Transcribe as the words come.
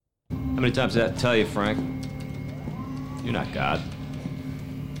How many times did I have to tell you, Frank? You're not God.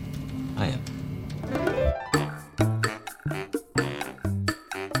 I am.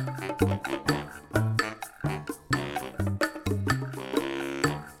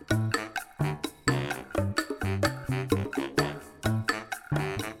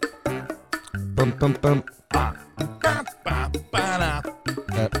 Bum bum bum.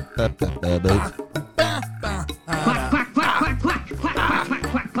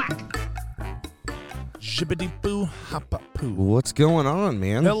 Shibbity boo, hoppa poo. What's going on,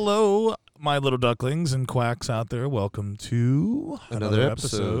 man? Hello, my little ducklings and quacks out there. Welcome to another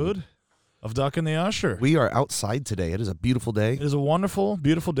episode of Duck and the Usher. We are outside today. It is a beautiful day. It is a wonderful,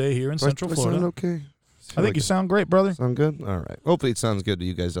 beautiful day here in Central Do I Florida. sound okay? I think you sound great, brother. Sound good? All right. Hopefully it sounds good to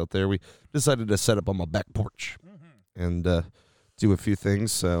you guys out there. We decided to set up on my back porch and do a few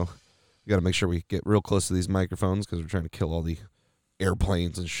things. So we got to make sure we get real close to these microphones because we're trying to kill all the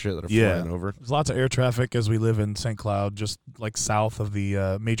airplanes and shit that are flying over. There's lots of air traffic as we live in St. Cloud, just like south of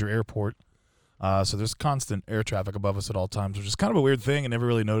the major airport. So there's constant air traffic above us at all times, which is kind of a weird thing. I never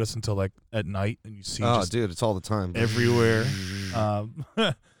really noticed until like at night, and you see just dude, it's all the time. everywhere.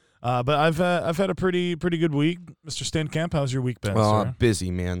 But I've had a pretty good week, Mr. Stankamp. How's your week been, sir? Busy,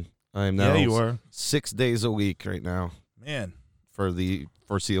 man. I am now Yeah, you are. 6 days a week right now Man, for the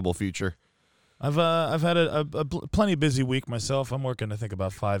foreseeable future. I've had a plenty busy week myself. I'm working, I think,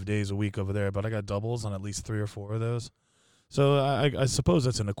 about 5 days a week over there, but I got doubles on at least 3 or 4 of those. So I suppose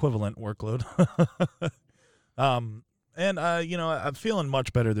that's an equivalent workload. I'm feeling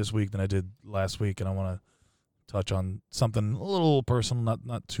much better this week than I did last week, and I want to touch on something a little personal,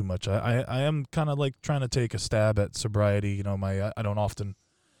 not too much. I am kind of like trying to take a stab at sobriety. You know, I don't often,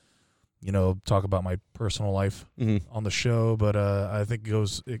 talk about my personal life on the show, but I think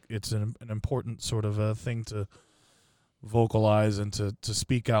it's an important sort of thing to vocalize and to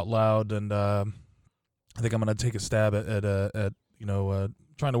speak out loud. And I think I'm going to take a stab at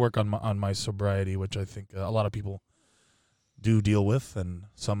trying to work on my sobriety, which I think a lot of people do deal with, and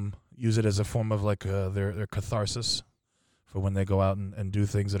some use it as a form of like their catharsis for when they go out and do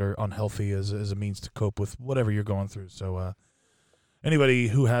things that are unhealthy as a means to cope with whatever you're going through. So anybody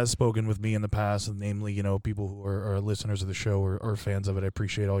who has spoken with me in the past, and namely, people who are listeners of the show or fans of it, I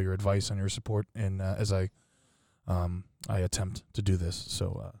appreciate all your advice and your support, and as I attempt to do this.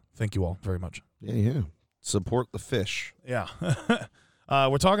 So thank you all very much. Yeah. Support the fish. Yeah.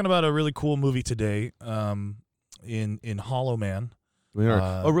 We're talking about a really cool movie today in Hollow Man. We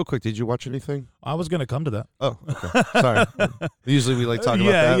are. Real quick, did you watch anything? I was going to come to that. Oh, okay. Sorry. Usually we like talking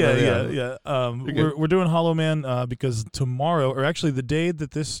about that. Yeah. We're doing Hollow Man because tomorrow, or actually the day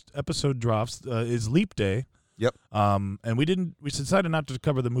that this episode drops, is Leap Day. Yep. And we decided not to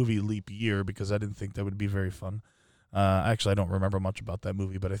cover the movie Leap Year because I didn't think that would be very fun. Actually, I don't remember much about that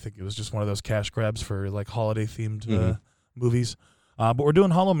movie, but I think it was just one of those cash grabs for like holiday themed movies. But we're doing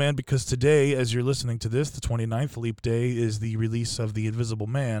Hollow Man because today, as you're listening to this, the 29th, Leap Day, is the release of The Invisible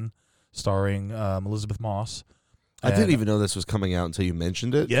Man, starring Elizabeth Moss. I didn't even know this was coming out until you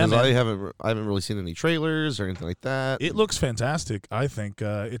mentioned it. Yeah, man. I haven't really seen any trailers or anything like that. It looks fantastic, I think.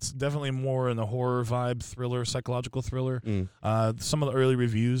 It's definitely more in the horror vibe, thriller, psychological thriller. Some of the early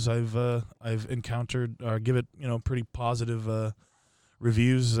reviews I've encountered give it pretty positive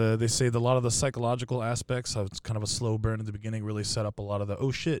reviews. They say that a lot of the psychological aspects, how it's kind of a slow burn at the beginning, really set up a lot of the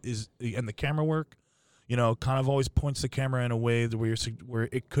and the camera work, kind of always points the camera in a way that where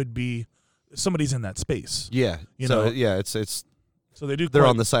it could be somebody's in that space. Yeah. It's so they do. They're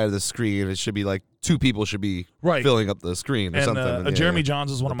on the side of the screen. It should be like 2 people should be filling up the screen or something. And Jeremy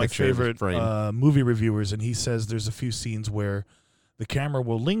Johns is one of my favorite movie reviewers, and he says there's a few scenes where the camera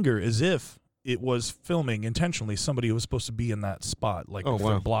will linger as if it was filming intentionally somebody who was supposed to be in that spot. Like if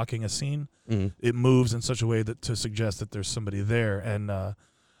they're blocking a scene, it moves in such a way that to suggest that there's somebody there. And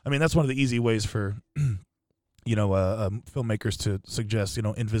that's one of the easy ways for filmmakers to suggest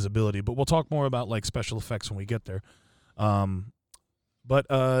invisibility. But we'll talk more about like special effects when we get there.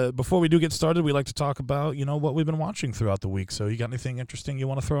 But before we do get started, we like to talk about what we've been watching throughout the week. So you got anything interesting you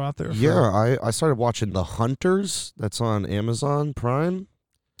want to throw out there? Yeah, I started watching The Hunters. That's on Amazon Prime.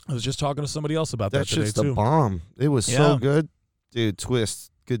 I was just talking to somebody else about That that today shit's too. the bomb. It was so good. Dude,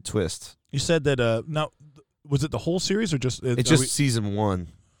 good twist. You said that now was it the whole series or just it's just season 1.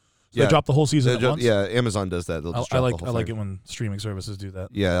 So they dropped the whole season at once? Yeah, Amazon does that. They'll just I drop the whole like thing. it when streaming services do that.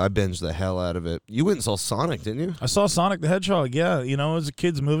 Yeah, I binged the hell out of it. You went and saw Sonic, didn't you? I saw Sonic the Hedgehog. Yeah, it was a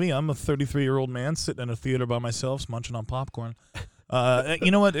kid's movie. I'm a 33-year-old man sitting in a theater by myself, munching on popcorn.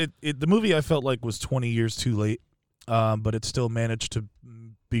 You know what? The movie I felt like was 20 years too late, but it still managed to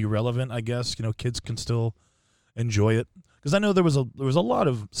be relevant. I guess kids can still enjoy it. because I know there was a lot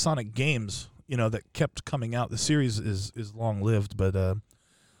of Sonic games, that kept coming out. The series is long lived, but a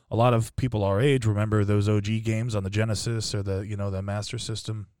lot of people our age remember those OG games on the Genesis or the Master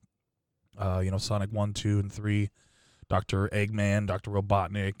System. Sonic 1, 2, and 3, Dr. Eggman, Dr.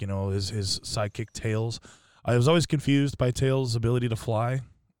 Robotnik, his sidekick Tails. I was always confused by Tails' ability to fly,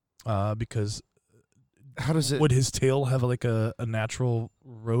 because How does it? would his tail have like a natural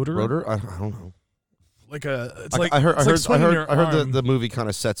rotor? Rotor? I don't know. Like it's I like heard. it's like swinging your I heard arm. the movie kind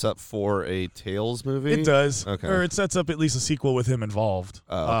of sets up for a Tails movie. It does. Okay. Or it sets up at least a sequel with him involved.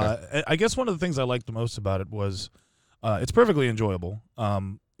 Oh, okay. I guess one of the things I liked the most about it was it's perfectly enjoyable.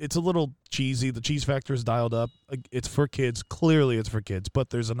 It's a little cheesy. The cheese factor is dialed up. It's for kids. Clearly it's for kids,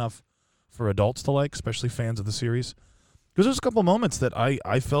 but there's enough for adults to like, especially fans of the series. Because there's a couple moments that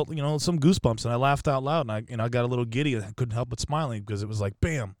I felt, some goosebumps, and I laughed out loud, and I got a little giddy, and I couldn't help but smiling because it was like,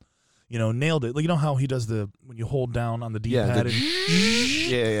 bam, nailed it. Like, how he does when you hold down on the D-pad.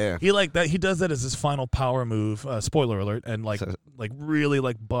 Yeah. He like that. He does that as his final power move. Spoiler alert, and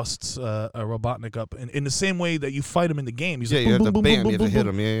really busts a Robotnik up in the same way that you fight him in the game. He's like, you have boom, to boom, bam, boom, you have boom, to hit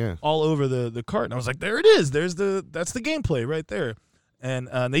boom, him. Yeah. all over the cart. And I was like, there it is. That's the gameplay right there. And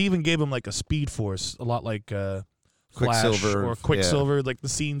they even gave him like a Speed Force, a lot like Flash Quicksilver, or Quicksilver, like the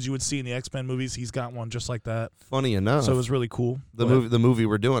scenes you would see in the X-Men movies. He's got one just like that. Funny enough, So it was really cool. the movie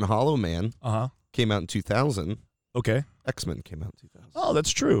we're doing, Hollow Man, came out in 2000. Okay. X-Men came out in 2000. Oh,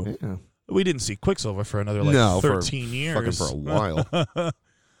 that's true. Yeah. We didn't see Quicksilver for another 13 years. Fucking for a while.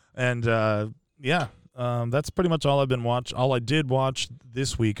 And that's pretty much all I've been watching. All I did watch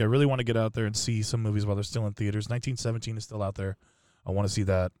this week. I really want to get out there and see some movies while they're still in theaters. 1917 is still out there. I want to see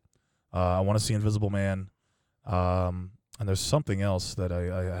that. I want to see Invisible Man. And there's something else that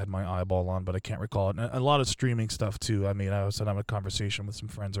I had my eyeball on, but I can't recall it. And a lot of streaming stuff too. I mean, I was having a conversation with some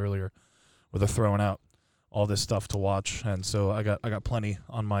friends earlier where they're throwing out all this stuff to watch, and so I got plenty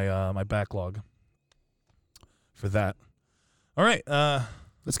on my my backlog for that. All right,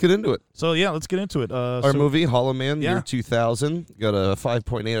 Let's get into it. so yeah, let's get into it. Our movie, Hollow Man, Yeah. year 2000, got a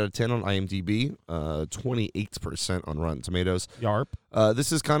 5.8 out of 10 on IMDb, 28% on Rotten Tomatoes. Yarp.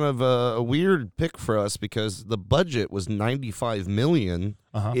 This is kind of a weird pick for us because the budget was $95 million.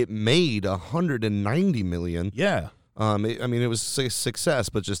 It made $190 million. Yeah. It was a success,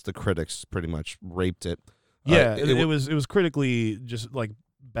 but just the critics pretty much raped it. Yeah, it was critically just like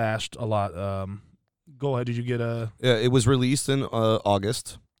bashed a lot. Go ahead. Did you get a? Yeah, it was released in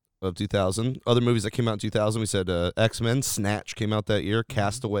August of 2000. Other movies that came out in 2000, we said X-Men, Snatch came out that year,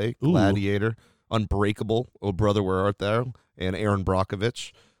 Castaway, Ooh. Gladiator, Unbreakable, Oh Brother Where Art Thou, and Aaron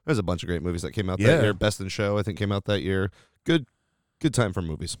Brockovich. There's a bunch of great movies that came out that year. Best in Show, I think, came out that year. Good time for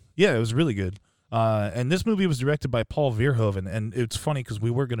movies. Yeah, it was really good. And this movie was directed by Paul Verhoeven, and it's funny because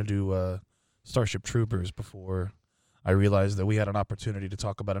we were going to do Starship Troopers before I realized that we had an opportunity to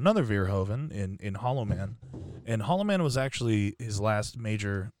talk about another Verhoeven in Hollow Man. And Hollow Man was actually his last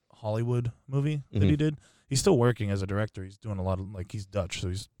major Hollywood movie that he did. He's still working as a director. He's doing a lot of, he's Dutch, so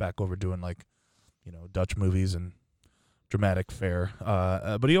he's back over doing, Dutch movies and dramatic fare.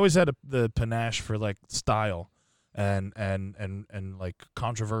 But he always had the panache for, style and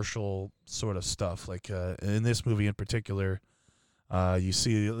controversial sort of stuff. In this movie in particular, you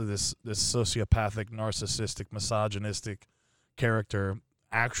see this sociopathic, narcissistic, misogynistic character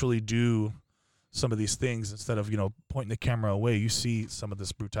actually do some of these things instead of, pointing the camera away. You see some of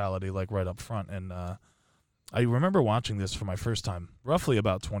this brutality right up front. And I remember watching this for my first time roughly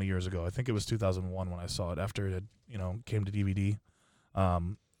about 20 years ago. I think it was 2001 when I saw it after it had, came to DVD.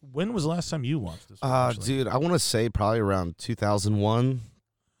 When was the last time you watched this? Dude, I want to say probably around 2001.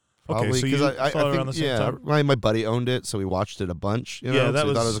 Probably, okay, so you I saw it think, around the same time? my buddy owned it, so we watched it a bunch. Yeah, so that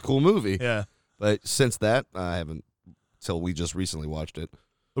we thought it was a cool movie. Yeah. But since that, I haven't, till we just recently watched it.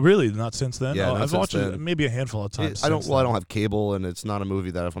 Really? Not since then? Yeah, I've watched it maybe a handful of times. I don't have cable, and it's not a movie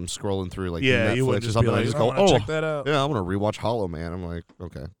that if I'm scrolling through you Netflix wouldn't or just something, be I just I go, wanna check that out. Yeah, I want to rewatch Hollow Man. I'm like,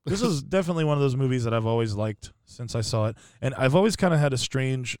 okay. This is definitely one of those movies that I've always liked since I saw it. And I've always kind of had a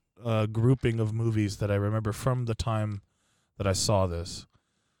strange grouping of movies that I remember from the time that I saw this.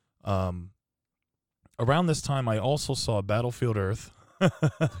 Around this time, I also saw Battlefield Earth,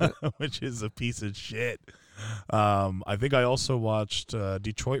 which is a piece of shit. I think I also watched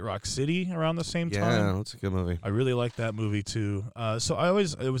Detroit Rock City around the same time. Yeah, that's a good movie. I really like that movie too. So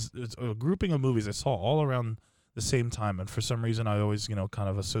it's a grouping of movies I saw all around the same time, and for some reason I always kind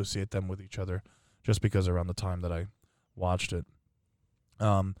of associate them with each other, just because around the time that I watched it.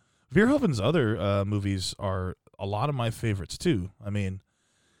 Verhoeven's other movies are a lot of my favorites too. I mean,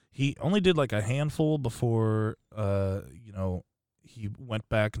 he only did a handful before he went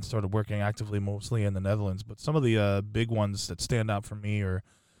back and started working actively mostly in the Netherlands. But some of the big ones that stand out for me are,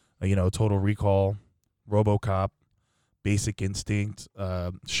 Total Recall, RoboCop, Basic Instinct,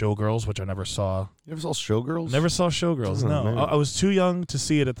 Showgirls, which I never saw. You ever saw Showgirls? Never saw Showgirls, Oh, no. man. I was too young to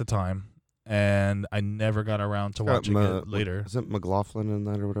see it at the time, and I never got around to watching it later. Is it McLaughlin in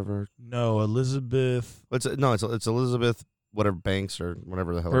that or whatever? No, Elizabeth It's Elizabeth whatever Banks or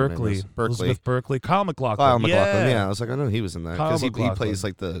whatever the hell her name Berkeley. is. Berkeley. Elizabeth Berkeley. Kyle MacLachlan. Kyle MacLachlan. Yeah, I was like, I know he was in that Kyle because he MacLachlan. plays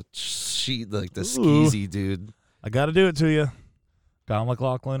like the skeezy dude. I got to do it to you. Kyle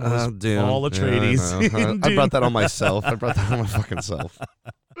MacLachlan was Dude. all Atreides. Yeah, I know. I brought that on myself. I brought that on my fucking self.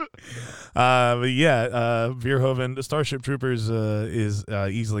 But yeah, Verhoeven, the Starship Troopers is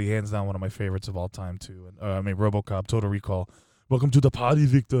easily hands down one of my favorites of all time too. And RoboCop, Total Recall. Welcome to the party,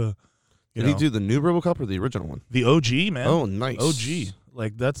 Victor. Did he do the new RoboCop or the original one? The OG, man? Oh, nice. OG.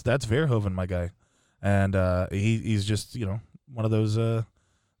 Like that's Verhoeven, my guy, and he's just one of those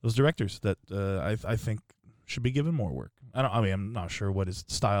directors that I think should be given more work. I'm not sure what his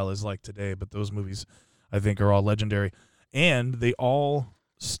style is like today, but those movies I think are all legendary, and they all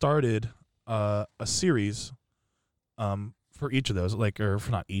started a series for each of those, or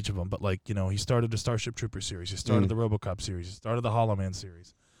for not each of them, but he started the Starship Troopers series, he started the RoboCop series, he started the Hollow Man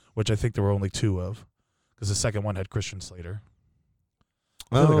series, which I think there were only 2 of, because the second one had Christian Slater.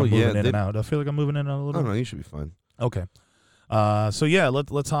 I feel like I'm moving in and out. I feel like I'm moving in and out a little. Oh no, you should be fine. Okay. So yeah,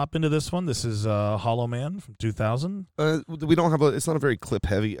 let's hop into this one. This is Hollow Man from 2000. We don't have it's not a very clip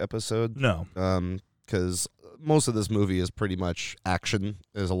heavy episode. No. Because most of this movie is pretty much action.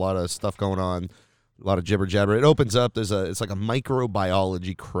 There's a lot of stuff going on, a lot of jibber jabber. It opens up. It's like a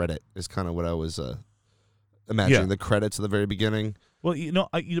microbiology credit is kind of what I was imagining. Yeah. The credits at the very beginning. Well,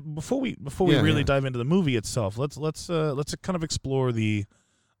 before we really dive into the movie itself, let's kind of explore the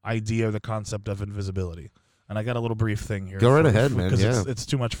idea or the concept of invisibility. And I got a little brief thing here. Go right ahead, man. Because Yeah. it's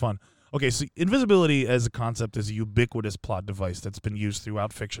too much fun. Okay, so invisibility as a concept is a ubiquitous plot device that's been used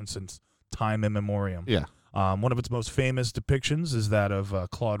throughout fiction since time immemorial. Yeah. One of its most famous depictions is that of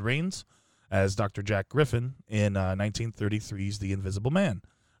Claude Rains as Dr. Jack Griffin in 1933's The Invisible Man,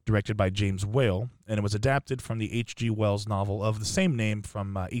 directed by James Whale, and it was adapted from the H.G. Wells novel of the same name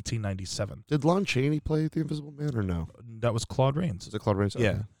from 1897. Did Lon Chaney play The Invisible Man or no? That was Claude Rains. Is it Claude Rains? Yeah.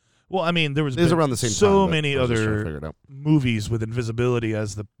 Okay. Well, I mean, there was It was around the same time. so but many I was just trying to other figure it out. movies with invisibility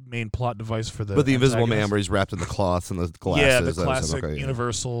as the main plot device for the. But the Invisible Man, antagonist. where he's wrapped in the cloths and the glasses. Yeah, that the was it. classic Okay, yeah.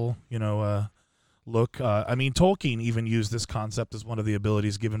 Universal, look. I mean, Tolkien even used this concept as one of the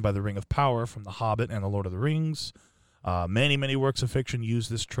abilities given by the Ring of Power from The Hobbit and The Lord of the Rings. Many, many works of fiction use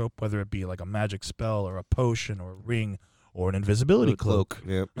this trope, whether it be like a magic spell or a potion or a ring or an invisibility cloak.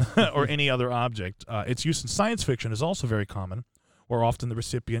 Yep. or any other object. Its use in science fiction is also very common, where often the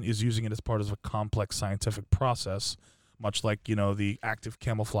recipient is using it as part of a complex scientific process, much like, the active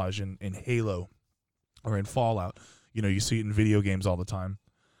camouflage in Halo or in Fallout. You see it in video games all the time.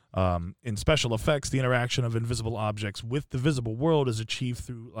 In special effects, the interaction of invisible objects with the visible world is achieved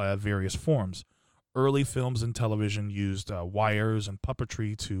through various forms. Early films and television used wires and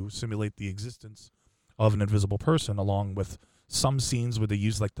puppetry to simulate the existence of an invisible person, along with some scenes where they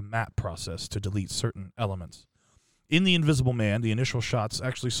use the matte process to delete certain elements. In The Invisible Man, the initial shots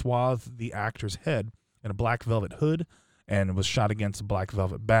actually swathed the actor's head in a black velvet hood, and it was shot against a black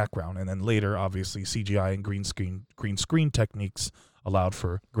velvet background. And then later, obviously, CGI and green screen techniques allowed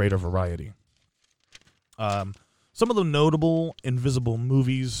for greater variety. Some of the notable invisible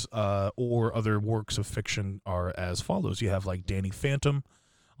movies or other works of fiction are as follows. You have Danny Phantom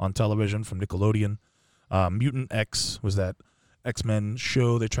on television from Nickelodeon. Mutant X was that X-Men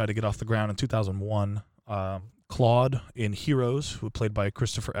show they tried to get off the ground in 2001. Claude in Heroes, who was played by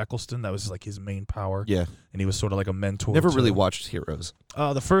Christopher Eccleston. That was his main power. Yeah. And he was sort of like a mentor. Never really watched Heroes.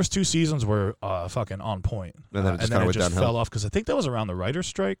 The first 2 seasons were fucking on point. And then it just kind of went downhill. Fell off because I think that was around the writer's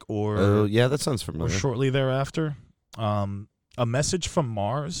strike or Oh, yeah, that sounds or familiar. shortly thereafter. A Message from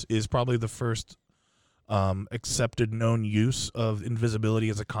Mars is probably the first accepted known use of invisibility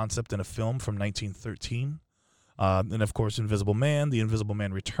as a concept in a film from 1913. And, of course, Invisible Man. The Invisible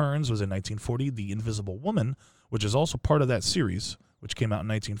Man Returns was in 1940. The Invisible Woman, which is also part of that series, which came out in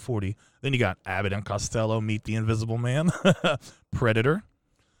 1940. Then you got Abbott and Costello Meet the Invisible Man. Predator.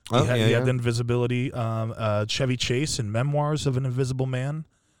 Oh, He had the invisibility. Chevy Chase in Memoirs of an Invisible Man.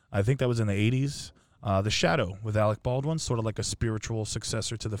 I think that was in the 80s. The Shadow with Alec Baldwin, sort of like a spiritual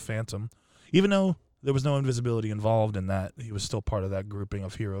successor to The Phantom. Even though there was no invisibility involved in that, he was still part of that grouping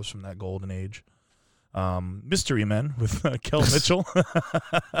of heroes from that golden age. Mystery Men with Kel Mitchell.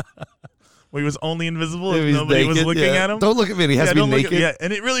 Where he was only invisible if nobody was looking at him. Don't look at me. He has to be naked.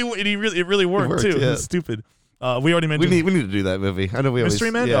 And it really worked too. Yeah. It was stupid. We already mentioned we need to do that movie. I know we always.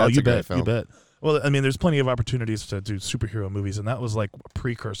 Mystery Men. Yeah, Oh, that's you a great bet. film. You bet. Well, I mean, there's plenty of opportunities to do superhero movies, and that was like a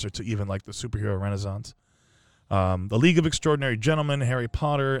precursor to even like the superhero renaissance. The League of Extraordinary Gentlemen, Harry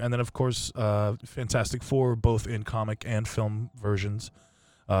Potter, and then of course Fantastic Four, both in comic and film versions,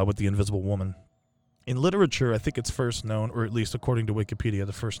 with the Invisible Woman. In literature, I think it's first known, or at least according to Wikipedia,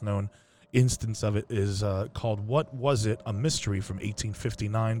 the first known instance of it is called "What Was It? A Mystery" from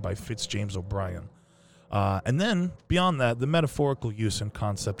 1859 by Fitzjames O'Brien. And then beyond that, the metaphorical use and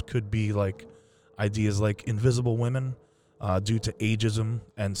concept could be like ideas like invisible women due to ageism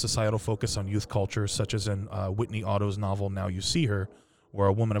and societal focus on youth culture, such as in Whitney Otto's novel Now You See Her, where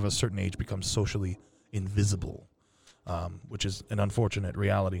a woman of a certain age becomes socially invisible, which is an unfortunate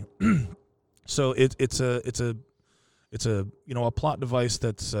reality. So it's a a plot device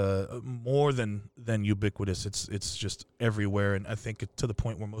that's more than ubiquitous. It's just everywhere, and I think to the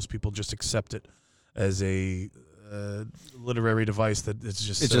point where most people just accept it as a literary device that it's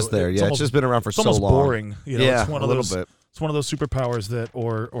just there. It's just been around for so long. It's almost boring. Yeah, it's one of a little those. bit. It's one of those superpowers that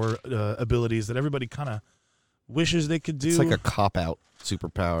or abilities that everybody kind of wishes they could do. It's like a cop-out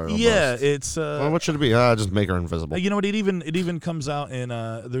superpower. Almost. Yeah, it's. Well, what should it be? Just make her invisible. You know what? It even comes out in.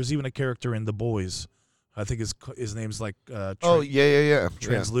 There's even a character in The Boys. I think his name's like. Yeah.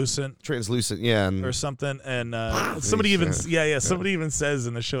 Translucent. Translucent, yeah. Or something, and somebody even somebody even says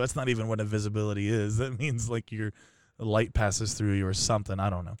in the show that's not even what invisibility is. That means like your light passes through you or something. I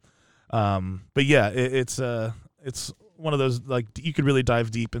don't know. But yeah, it's one of those, like, you could really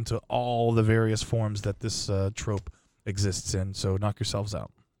dive deep into all the various forms that this trope exists in. So knock yourselves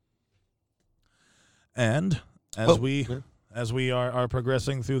out. And as we are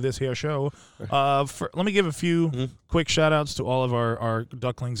progressing through this here show, let me give a few quick shout-outs to all of our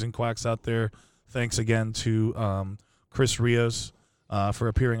ducklings and quacks out there. Thanks again to Chris Rios for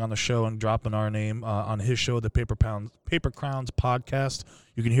appearing on the show and dropping our name on his show, the Paper Crowns podcast.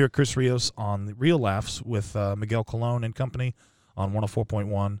 You can hear Chris Rios on Real Laughs with Miguel Colon and company on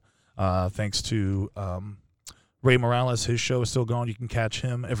 104.1. Thanks to Ray Morales. His show is still going. You can catch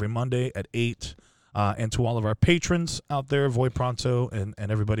him every Monday at 8. And to all of our patrons out there, Voy Pronto and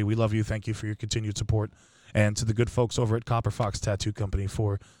everybody, we love you. Thank you for your continued support. And to the good folks over at Copper Fox Tattoo Company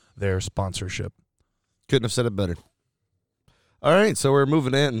for their sponsorship. Couldn't have said it better. All right, so we're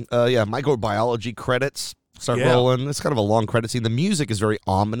moving in. Microbiology credits start rolling. It's kind of a long credit scene. The music is very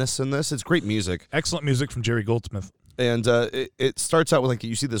ominous in this. It's great music. Excellent music from Jerry Goldsmith. And it starts out with, like,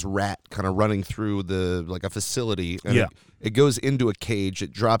 you see this rat kind of running through a facility. And it goes into a cage.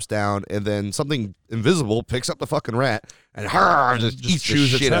 It drops down, and then something invisible picks up the fucking rat and just eats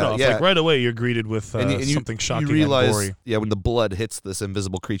chews the its shit head out. off. Yeah. Like right away, you're greeted with something shocking and gory. Yeah, when the blood hits this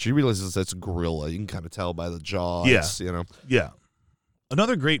invisible creature, you realize it's a gorilla. You can kind of tell by the jaw. Yeah. Yeah.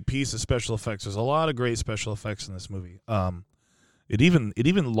 Another great piece of special effects. There's a lot of great special effects in this movie. It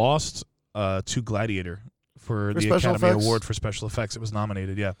even lost to Gladiator for the Academy Award for special effects. It was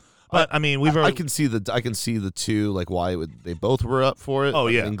nominated, yeah. But I mean, I can see the two, like, why they both were up for it. Oh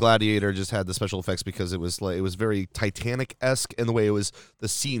yeah, and Gladiator just had the special effects because it was very Titanic-esque in the way it was the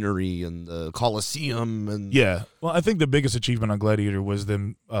scenery and the Colosseum and yeah. Well, I think the biggest achievement on Gladiator was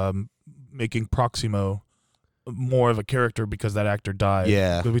them making Proximo more of a character because that actor died.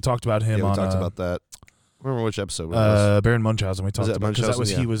 Yeah, because we talked about him. Yeah, we on, talked about that. I remember which episode it was. Baron Munchausen. We talked about because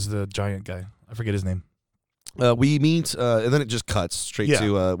Munchausen? he was the giant guy. I forget his name. We meet, and then it just cuts straight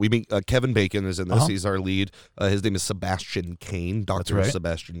to, we meet Kevin Bacon is in this. He's our lead. His name is Sebastian Kane, Dr.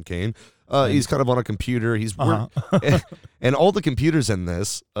 Sebastian Kane. He's kind of on a computer. He's and all the computers in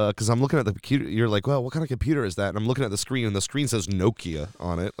this, because I'm looking at the computer, you're like, well, what kind of computer is that? And I'm looking at the screen, and the screen says Nokia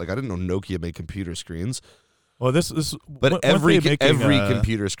on it. Like, I didn't know Nokia made computer screens. Well, but every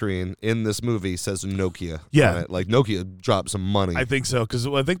computer screen in this movie says Nokia. Yeah, on it. Like Nokia dropped some money. I think so because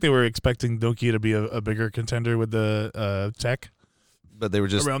I think they were expecting Nokia to be a bigger contender with the tech. But they were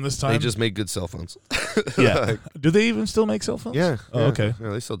just around this time. They just made good cell phones. Yeah. Do they even still make cell phones? Yeah. Oh, okay. Yeah,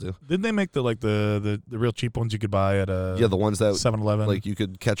 they still do. Didn't they make the real cheap ones you could buy at the ones that 7-Eleven, like you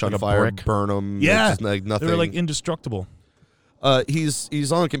could catch on fire, burn them. Yeah, just, like, nothing. They were like indestructible.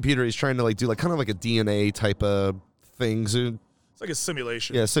 He's on a computer. He's trying to like do like kind of like a DNA type of things. It's like a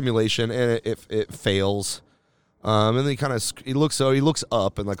simulation. Yeah, simulation, and it fails. And then he looks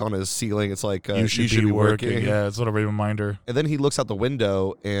up, and like on his ceiling, it's like you should be working. Yeah, it's sort of a reminder. And then he looks out the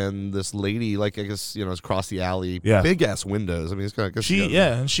window, and this lady, like I guess is across the alley. Yeah, big ass windows. I mean, it's kind of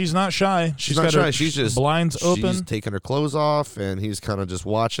and she's not shy. She's not shy. She's just blinds open. She's taking her clothes off, and he's kind of just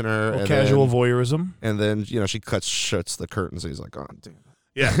watching her. And casual voyeurism. And then she shuts the curtains. And he's like, oh damn.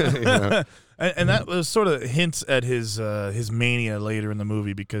 Yeah. You know? And that was sort of hints at his mania later in the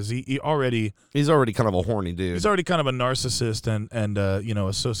movie, because he's already kind of a horny dude. He's already kind of a narcissist and a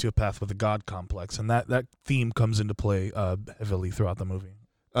sociopath with a god complex, and that theme comes into play heavily throughout the movie.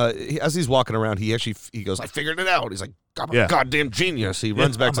 As he's walking around, he goes, "I figured it out." He's like, "I'm a goddamn genius." He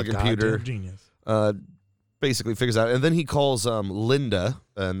runs back to the computer. Genius. Basically figures out, and then he calls Linda,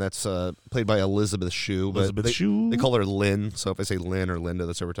 and that's played by Elizabeth Shue. They call her Lynn, so if I say Lynn or Linda,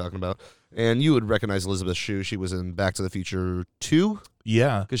 that's what we're talking about. And you would recognize Elizabeth Shue. She was in Back to the Future 2.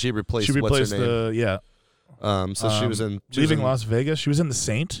 Yeah, because she replaced what's her name? She was in Leaving Las Vegas. She was in The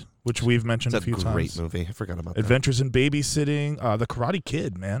Saint, which we've mentioned a few times. It's a great movie. I forgot about Adventures in Babysitting. The Karate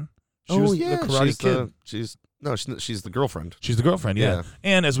Kid, man. She was the Karate Kid. She's the girlfriend. She's the girlfriend, yeah.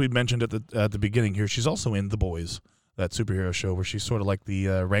 And as we mentioned at the beginning here, she's also in The Boys, that superhero show where she's sort of like the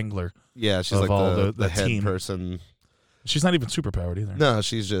wrangler. Yeah, she's like the head team. person. She's not even superpowered either. No,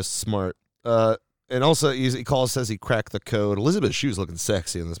 she's just smart. And also, says he cracked the code. Elizabeth Shue's looking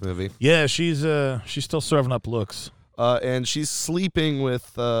sexy in this movie. Yeah, she's still serving up looks. And she's sleeping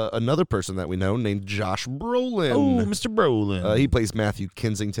with another person that we know named Josh Brolin. Oh, Mr. Brolin. He plays Matthew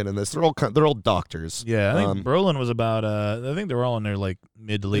Kensington in this. They're all doctors. Yeah, I think Brolin was about. I think they were all in their like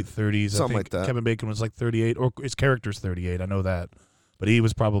mid to late 30s. Something I like think that. Kevin Bacon was like 38, or his character's 38. I know that, but he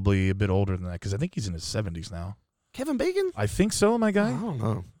was probably a bit older than that, because I think he's in his 70s now. Kevin Bacon? I think so, my guy. I don't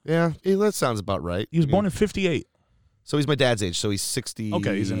know. Yeah, that sounds about right. He was born in 58. So he's my dad's age. So he's 60.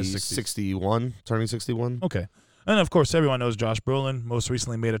 Okay, he's in his 60s. 61, turning 61. Okay. And, of course, everyone knows Josh Brolin. Most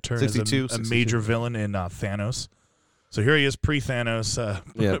recently made a turn 62, as a major villain in Thanos. So here he is pre-Thanos,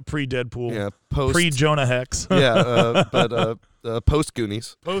 pre-Deadpool, pre-Jonah Hex. But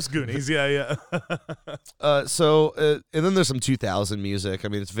post-Goonies. Post-Goonies, yeah. And then there's some 2000 music. I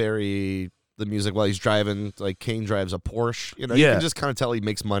mean, it's very... The music while he's driving, like Kane drives a Porsche. You can just kind of tell he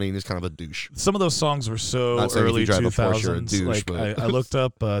makes money and he's kind of a douche. Some of those songs were so early 2000s. I looked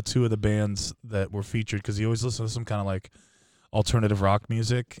up two of the bands that were featured, because you always listen to some kind of like alternative rock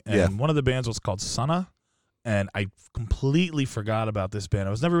music. And one of the bands was called Sana, and I completely forgot about this band.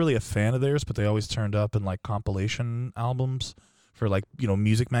 I was never really a fan of theirs, but they always turned up in like compilation albums for like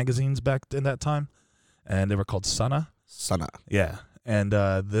music magazines back in that time, and they were called Sana. Yeah. And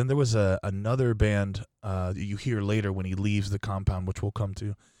then there was another band you hear later when he leaves the compound, which we'll come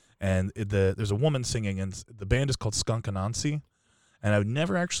to. And there's a woman singing, and the band is called Skunk Anansi. And I've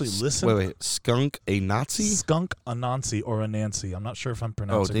never actually listened. Wait, Skunk a Nazi? Skunk Anansi or Anansi. I'm not sure if I'm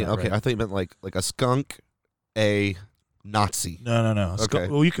pronouncing it right. Okay. I thought you meant like a skunk a Nazi. No. Okay.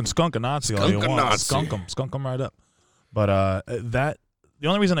 Well, you can skunk a Nazi all you want. Skunk them right up. But the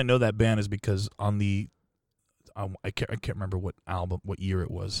only reason I know that band is because on the I can't remember what year it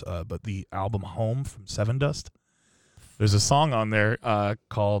was, but the album Home from Sevendust, there's a song on there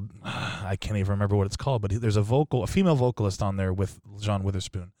called, I can't even remember what it's called, but there's a female vocalist on there with John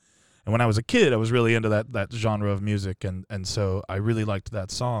Witherspoon. And when I was a kid, I was really into that genre of music, and so I really liked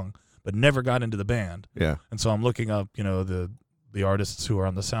that song, but never got into the band. Yeah. And so I'm looking up, the artists who are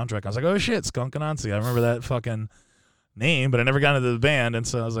on the soundtrack. I was like, oh shit, Skunk Anansi. I remember that fucking name, but I never got into the band, and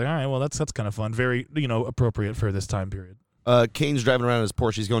so I was like, all right, well, that's kind of fun, very appropriate for this time period. Kane's driving around in his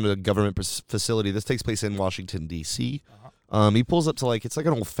Porsche. He's going to a government facility. This takes place in Washington D.C. He pulls up to it's like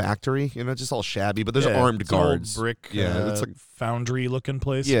an old factory, just all shabby, but there's armed guards. Old brick, it's like foundry looking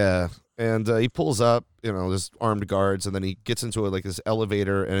place. Yeah, and he pulls up, there's armed guards, and then he gets into this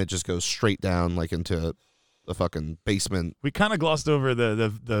elevator, and it just goes straight down into the fucking basement. We kind of glossed over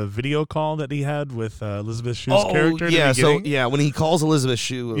the video call that he had with Elizabeth Shue's character. Yeah, when he calls Elizabeth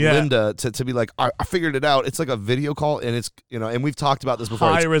Shue, Linda, to be like, I figured it out. It's like a video call, and it's and we've talked about this before.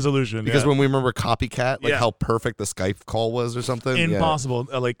 High resolution. Because when we remember Copycat, how perfect the Skype call was or something. Impossible.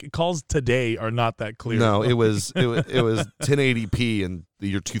 Calls today are not that clear. No, it was 1080p in the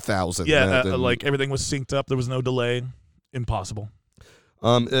year 2000. Yeah, everything was synced up. There was no delay. Impossible. He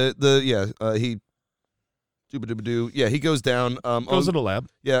goes down. Goes to the lab.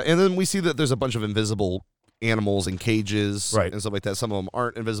 Yeah, and then we see that there's a bunch of invisible animals in cages and stuff like that. Some of them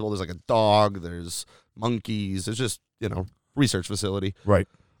aren't invisible. There's like a dog. There's monkeys. There's just, research facility. Right.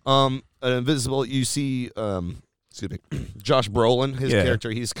 An invisible, you see, Josh Brolin, his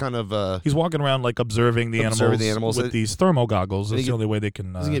character, he's kind of... he's walking around observing the animals with these thermal goggles. That's the only way they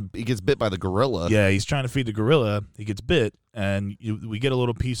can... he gets bit by the gorilla. Yeah, he's trying to feed the gorilla. He gets bit, and we get a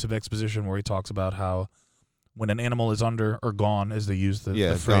little piece of exposition where he talks about how when an animal is under or gone, as they use the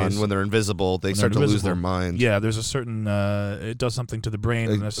phrase. Gone, when they're invisible, they start to lose their mind. Yeah, there's a certain, it does something to the brain.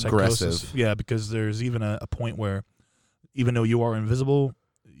 And psychosis. Aggressive. Yeah, because there's even a point where even though you are invisible,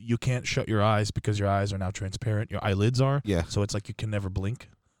 you can't shut your eyes because your eyes are now transparent. Your eyelids are. Yeah. So it's like you can never blink,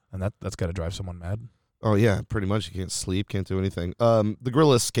 and that's got to drive someone mad. Oh yeah, pretty much. You can't sleep, can't do anything. The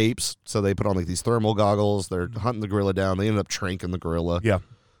gorilla escapes, so they put on like these thermal goggles. They're hunting the gorilla down. They end up tranking the gorilla. Yeah.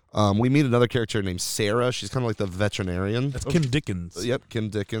 We meet another character named Sarah. She's kind of like the veterinarian. That's Kim Dickens. Yep, Kim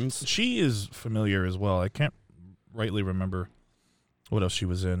Dickens. She is familiar as well. I can't rightly remember what else she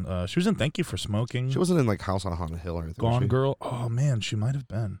was in. She was in Thank You for Smoking. She wasn't in like House on a Haunted Hill or anything. Gone Girl. Oh man, she might have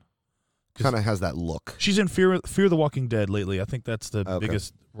been. Kind of has that look. She's in Fear the Walking Dead lately. I think that's the Okay.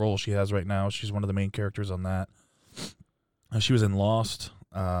 biggest role she has right now. She's one of the main characters on that. She was in Lost,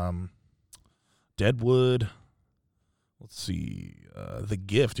 Deadwood. Let's see, The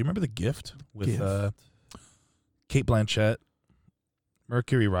Gift. Do you remember The Gift with Gift. Cate Blanchett?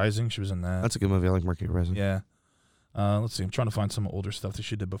 Mercury Rising. She was in that. That's a good movie. I like Mercury Rising. Yeah. Let's see. I'm trying to find some older stuff that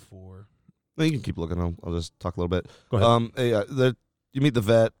she did before. No, you can keep looking. I'll just talk a little bit. Go ahead. You meet the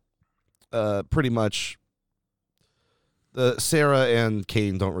vet. Pretty much, Sarah and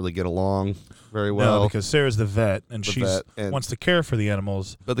Kane don't really get along very well. No, because Sarah's the vet, and The she vet, and- wants to care for the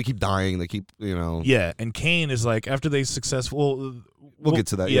animals. But they keep dying. They keep, Yeah, and Kane is like, after they successful. We'll get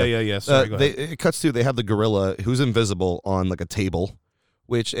to that. Yeah. Sorry, go ahead. It cuts to they have the gorilla who's invisible on like a table,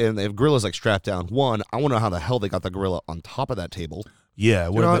 and they have gorillas like strapped down. One, I want to know how the hell they got the gorilla on top of that table. Yeah,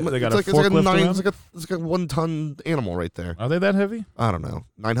 You know, they got it's a like forklift around? it's like a 1-ton animal right there. Are they that heavy? I don't know,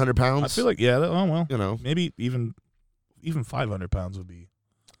 900 pounds. I feel like oh well, maybe maybe even 500 pounds would be.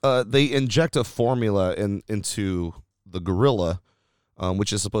 they inject a formula into the gorilla,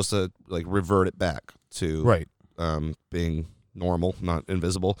 which is supposed to like revert it back to Right. being normal, not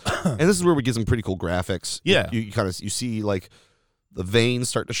invisible. And this is where we get some pretty cool graphics. Yeah. you kind of see like the veins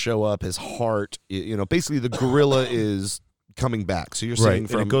start to show up, his heart. Basically the gorilla is coming back. So you're seeing Right,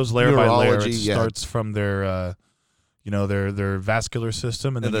 from and it goes layer by layer. It neurology, yeah. starts from their, their vascular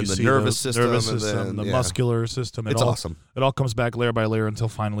system, and then you the see nervous the system, nervous and system, then, the yeah. muscular system. It's awesome. It all comes back layer by layer until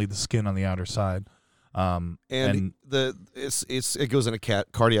finally the skin on the outer side. And it goes into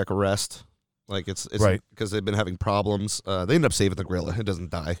cardiac arrest. Like it's Right. because they've been having problems. They end up saving the gorilla. It doesn't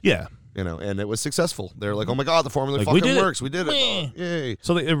die. Yeah. And it was successful. They're like, oh my god, the formula Like, we fucking did it. works. We did it. Oh, yay.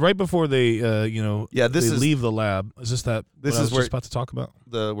 So right before they, Yeah, they leave the lab. Is this that? This what I is was where- just about to talk about.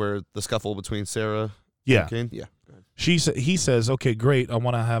 Where the scuffle between Sarah Yeah. and Kane? Yeah. He says, okay, great. I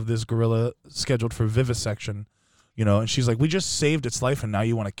want to have this gorilla scheduled for vivisection, and she's like, we just saved its life and now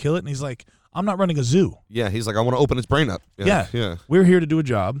you want to kill it? And he's like, I'm not running a zoo. Yeah, he's like, I want to open its brain up. Yeah. Yeah. We're here to do a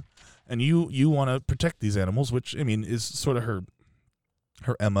job, and you want to protect these animals, which, I mean, is sort of her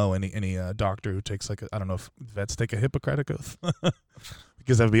MO. Any doctor who takes I don't know if vets take a Hippocratic oath.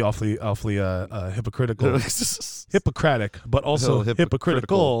 Because that would be awfully hypocritical. Hippocratic, but also Hypocritical.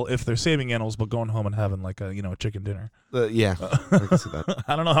 hypocritical if they're saving animals but going home and having like a chicken dinner. Yeah, I can see that.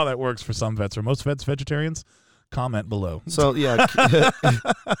 I don't know how that works for some vets. Are most vets vegetarians? Comment below. So, yeah,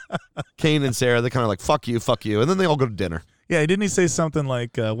 Kane and Sarah, they're kind of like, fuck you, and then they all go to dinner. Yeah, didn't he say something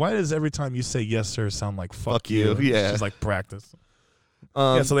like, why does every time you say yes, sir, sound like fuck you? Yeah. It's just like practice.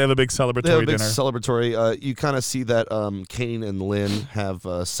 So So they have a big celebratory they have a big dinner. celebratory. You kind of see that Kane and Lynn have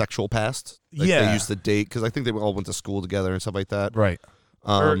a sexual past. Like Yeah. They used to date, because I think they all went to school together and stuff like that. Right.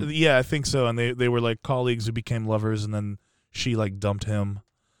 Um, Yeah, I think so. And they were like colleagues who became lovers, and then she like dumped him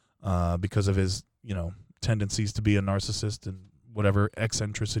because of his, tendencies to be a narcissist and whatever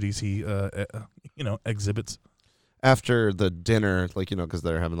eccentricities he, exhibits. After the dinner, because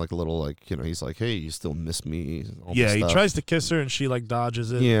they're having like a little, he's like, hey, you still miss me? All Yeah, this he stuff. tries to kiss her, and she like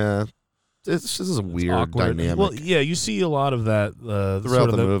dodges it. Yeah. This is a weird Awkward. dynamic. Well, yeah, you see a lot of that Throughout sort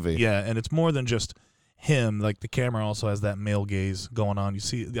of the movie. Yeah, and it's more than just him. Like the camera also has that male gaze going on. You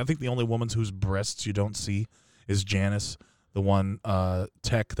see, I think the only woman whose breasts you don't see is Janice, the one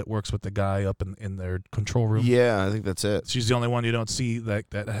tech that works with the guy up in their control room. Yeah, I think that's it. She's the only one you don't see that.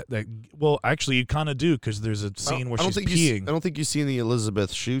 Well, actually, you kind of do, because there's a scene where she's peeing. I don't think you see any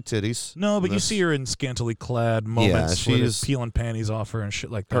Elizabeth Shue titties. No, but you This- see her in scantily clad moments where they're she's- peeling panties off her and shit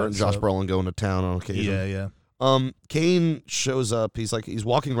like that. Her and Josh so- Brolin going to town on occasion. Yeah. Kane shows up. He's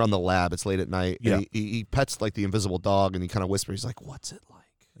walking around the lab. It's late at night. Yeah. And he pets like the invisible dog, and he kind of whispers. He's like, "What's it like?"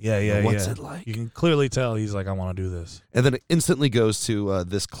 Yeah. What's it like? You can clearly tell he's like, I want to do this. And then it instantly goes to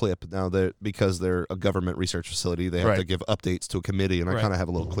this clip. Now, because they're a government research facility, they have Right. to give updates to a committee, and I Right. kind of have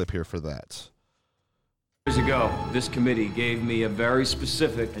a little clip here for that. Years ago, this committee gave me a very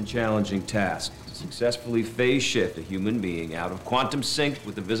specific and challenging task to successfully phase shift a human being out of quantum sync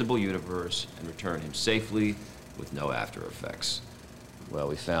with the visible universe and return him safely with no after effects. Well,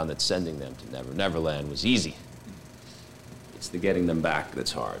 we found that sending them to Never Neverland was easy. It's the getting them back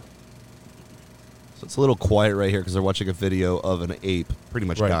that's hard. So it's a little quiet right here because they're watching a video of an ape pretty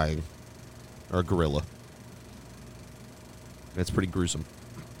much Right. dying, or a gorilla. And it's pretty gruesome.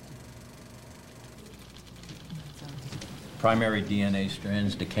 Primary DNA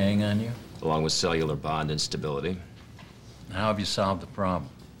strands decaying on you? Along with cellular bond instability. How have you solved the problem?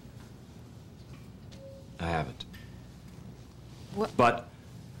 I haven't. What? But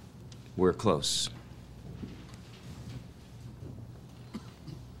we're close.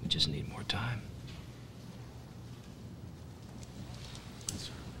 We just need more time.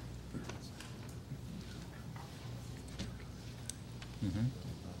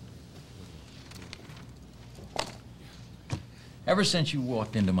 Ever since you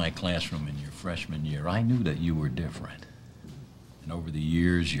walked into my classroom in your freshman year, I knew that you were different. And over the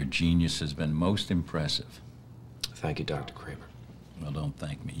years, your genius has been most impressive. Thank you, Dr. Kramer. Well, don't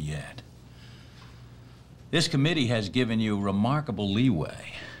thank me yet. This committee has given you remarkable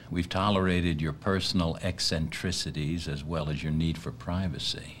leeway. We've tolerated your personal eccentricities as well as your need for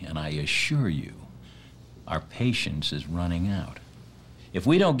privacy. And I assure you, our patience is running out. If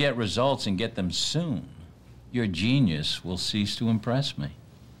we don't get results and get them soon, your genius will cease to impress me.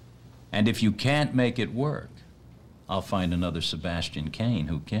 And if you can't make it work, I'll find another Sebastian Kane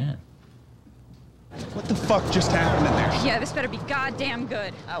who can. What the fuck just happened in there? Yeah, this better be goddamn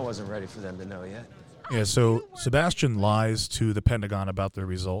good. I wasn't ready for them to know yet. Yeah, so Sebastian lies to the Pentagon about their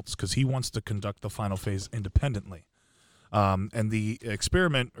results because he wants to conduct the final phase independently. And the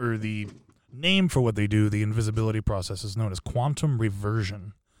experiment, or the name for what they do, the invisibility process, is known as quantum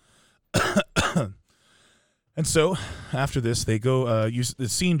reversion. And so, after this, they go. The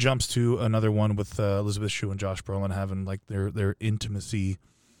scene jumps to another one with Elizabeth Shue and Josh Brolin having like their intimacy,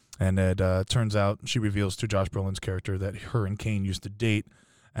 and it turns out she reveals to Josh Brolin's character that her and Kane used to date,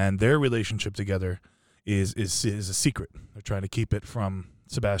 and their relationship together is a secret. They're trying to keep it from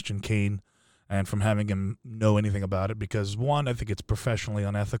Sebastian Kane and from having him know anything about it because, one, I think it's professionally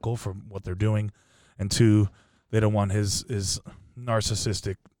unethical for what they're doing, and two, they don't want his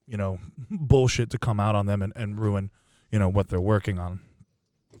narcissistic, bullshit to come out on them and ruin, what they're working on.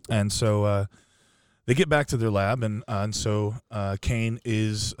 And so they get back to their lab, and so Kane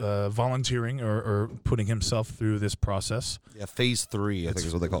is volunteering or putting himself through this process. Yeah, phase 3, I think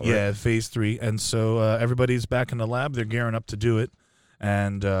is what they call it. Yeah, Right? phase 3. And so everybody's back in the lab. They're gearing up to do it,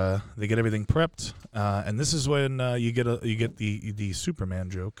 and they get everything prepped. And this is when you get the Superman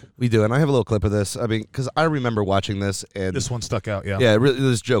joke. We do, and I have a little clip of this. I mean, because I remember watching this, and This one stuck out, yeah. yeah,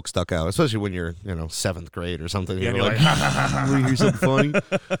 this joke stuck out, especially when you're, 7th grade or something. Yeah, you're you're like, "We hear something funny."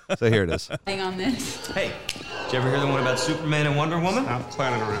 So here it is. Hang on this. Hey, did you ever hear the one about Superman and Wonder Woman? Stop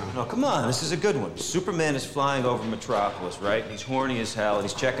clowning around. No, come on, this is a good one. Superman is flying over Metropolis, right? He's horny as hell, and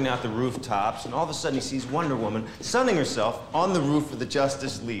he's checking out the rooftops, and all of a sudden he sees Wonder Woman sunning herself on the roof of the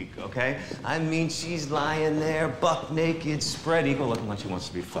Justice League, okay? I mean, she's lying there, buck naked, spread eagle, looking like she wants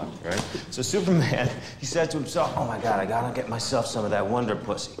to be fucked, right? So Superman, he says to himself, oh my God, I gotta get myself some of that Wonder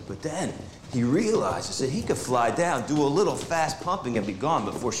Pussy. But then he realizes that he could fly down, do a little fast pumping, and be gone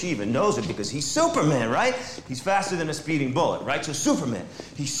before she even knows it because he's Superman, right? He's faster than a speeding bullet, right? So Superman,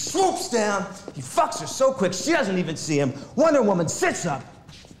 he swoops down, he fucks her so quick she doesn't even see him. Wonder Woman sits up,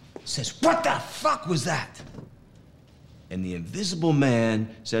 says, what the fuck was that? And the Invisible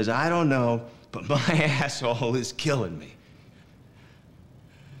Man says, I don't know, but my asshole is killing me.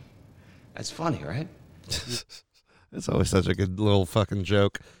 That's funny, right? It's always such a good little fucking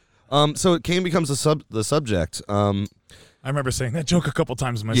joke. So Kane becomes the subject. I remember saying that joke a couple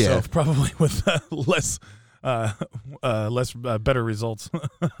times myself, probably with less better results.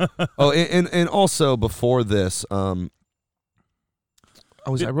 Oh, and also before this, I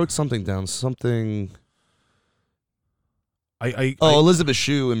wrote something down. Elizabeth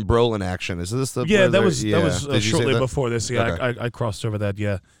Shue and Brolin action. Is this the? Yeah, that was Did you say shortly that? before this. Yeah, Okay. I crossed over that.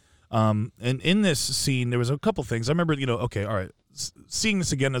 Yeah, and in this scene there was a couple things. I remember, okay, all right. Seeing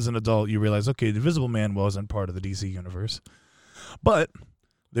this again as an adult, you realize, okay, the Invisible Man wasn't part of the DC universe, but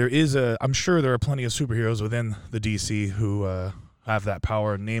there is I'm sure there are plenty of superheroes within the DC who have that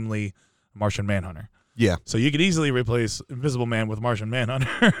power, namely Martian Manhunter. Yeah, So you could easily replace Invisible Man with Martian Manhunter,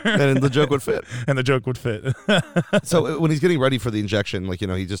 and the joke would fit. and the joke would fit. So when he's getting ready for the injection,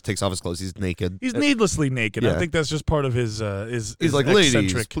 he just takes off his clothes. He's naked. He's needlessly naked. Yeah. I think that's just part of his He's like, ladies,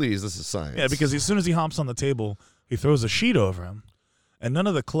 eccentric. please, this is science. Yeah, because as soon as he hops on the table, he throws a sheet over him, and none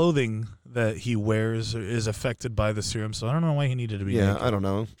of the clothing that he wears is affected by the serum. So I don't know why he needed to be. naked. I don't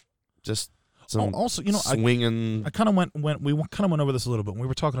know, just some Also, swinging. I kind of went over this a little bit when we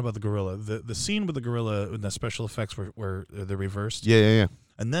were talking about the gorilla. The scene with the gorilla and the special effects were they're reversed. Yeah.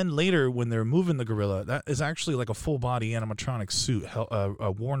 And then later, when they're moving the gorilla, that is actually like a full-body animatronic suit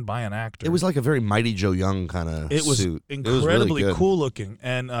worn by an actor. It was like a very Mighty Joe Young kind of suit. It was incredibly really cool looking.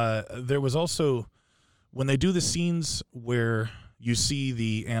 And there was also, when they do the scenes where you see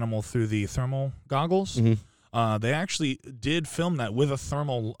the animal through the thermal goggles, they actually did film that with a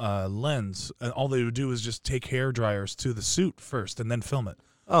thermal lens. And all they would do is just take hair dryers to the suit first and then film it.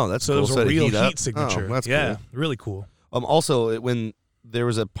 Oh, that's So cool. it was So a to real heat up? heat signature. Oh, that's yeah, cool. really cool. Also, when there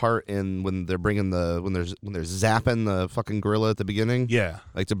was a part when they're bringing when they're zapping the fucking gorilla at the beginning, Yeah.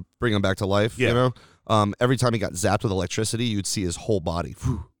 like to bring him back to life. Yeah. You know, every time he got zapped with electricity, you'd see his whole body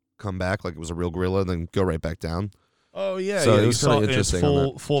come back like it was a real gorilla, then go right back down. Oh, yeah. So yeah. it You was saw really its interesting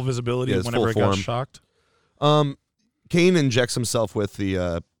on full visibility Yeah, its whenever it full got form. shocked. Kane injects himself with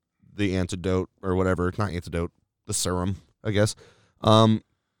the antidote or whatever, not antidote, the serum, I guess.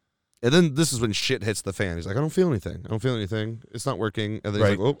 And then this is when shit hits the fan. He's like, I don't feel anything. I don't feel anything. It's not working. And then he's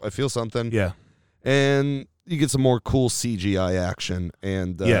Right. like, oh, I feel something. Yeah. And you get some more cool CGI action.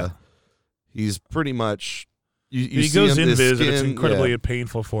 And he's pretty much... You he see goes him, his invis, and it's skin- incredibly yeah.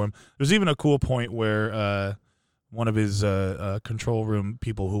 painful for him. There's even a cool point where one of his control room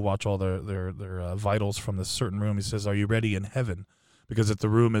people who watch all their vitals from this certain room, he says, "Are you ready in heaven?" Because the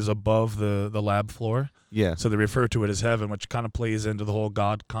room is above the lab floor. Yeah. So they refer to it as heaven, which kind of plays into the whole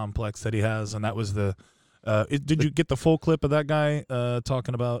God complex that he has. And that was did you get the full clip of that guy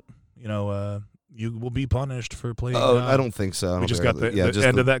talking about, you will be punished for playing Oh, God? I don't think so. I We don't just think got I- the just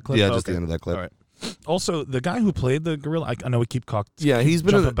end of that clip? Yeah, just Okay. the end of that clip. All right. Also, the guy who played the gorilla, I know we keep Yeah, he's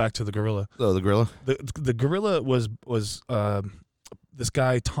been in jumping back to the gorilla. Oh, the gorilla? The gorilla was this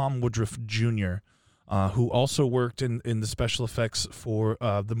guy Tom Woodruff Jr., who also worked in the special effects for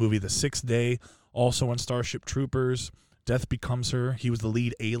the movie The Sixth Day, also on Starship Troopers, Death Becomes Her. He was the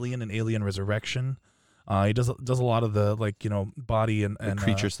lead alien in Alien Resurrection. He does a lot of the body and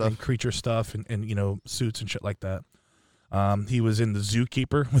creature stuff. and creature stuff and suits and shit like that. He was in The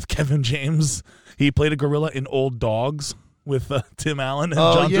Zookeeper with Kevin James. He played a gorilla in Old Dogs with Tim Allen and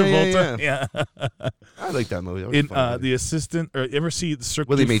John Travolta. Yeah. I like that movie. That was a In fun movie. The Assistant, or you ever see the Cirque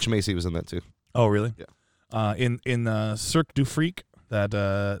William du H. Macy was in that too. Oh, really? Yeah. In Cirque du Freak, that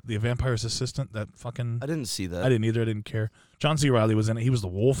the vampire's assistant, that fucking I didn't see that. I didn't either. I didn't care. John C. Reilly was in it. He was the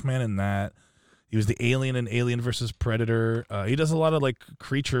Wolfman in that. He was the alien in Alien vs. Predator. He does a lot of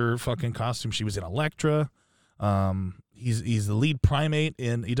creature fucking costumes. She was in Elektra. He's the lead primate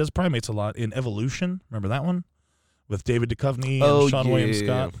he does primates a lot in Evolution. Remember that one? With David Duchovny and Sean William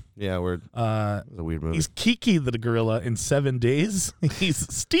Scott. Yeah, word. It was a weird movie. He's Kiki the gorilla in 7 Days. He's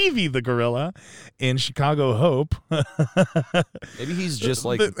Stevie the gorilla in Chicago Hope. Maybe he's just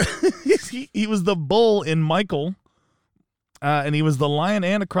like he was the bull in Michael. And he was the lion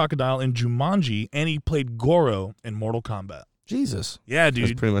and a crocodile in Jumanji, and he played Goro in Mortal Kombat. Jesus. Yeah, dude.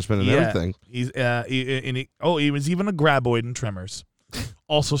 He's pretty much been in Yeah. everything. He's he was even a graboid in Tremors,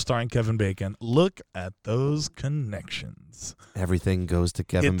 also starring Kevin Bacon. Look at those connections. Everything goes to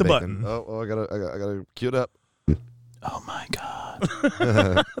Kevin Hit the Bacon. button. Oh, I gotta cue it up. Oh my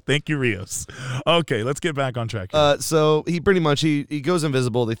God! Thank you, Rios. Okay, let's get back on track here. So he pretty much he goes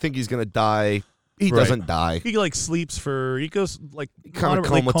invisible. They think he's gonna die. He Right. doesn't die. He sleeps he goes Kinda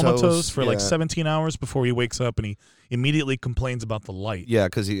moderately comatose, for yeah. 17 hours before he wakes up, and he immediately complains about the light. Yeah,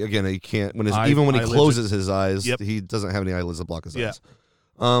 because he can't Eyelids when he are- closes his eyes, Yep. he doesn't have any eyelids to block his Yeah.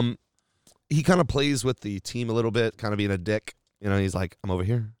 eyes. He kind of plays with the team a little bit, kind of being a dick. He's like, I'm over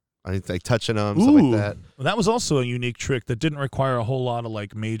here. I like touching him, stuff like that. Well, that was also a unique trick that didn't require a whole lot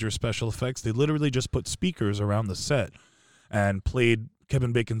of major special effects. They literally just put speakers around the set and played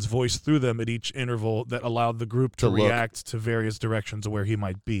Kevin Bacon's voice through them at each interval that allowed the group to To look. react to various directions of where he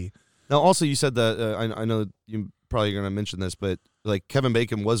might be. Now, also, you said that I know you probably going to mention this, but Kevin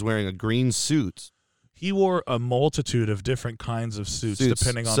Bacon was wearing a green suit. He wore a multitude of different kinds of suits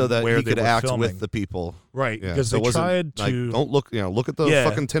depending on so that where he they could were act filming. with the people. Right, Yeah, because so they it wasn't tried to don't look at the Yeah,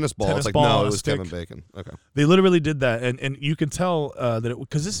 fucking tennis ball. tennis It's like ball no, on it a was stick. Kevin Bacon. Okay. They literally did that, and you can tell that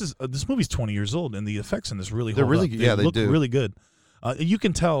because this movie's 20 years old, and the effects in this really They're hold really up. good. Yeah, they look do. really good. You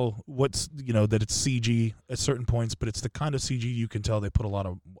can tell that it's CG at certain points, but it's the kind of CG you can tell they put a lot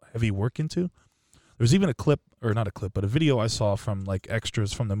of heavy work into. There's even a video I saw from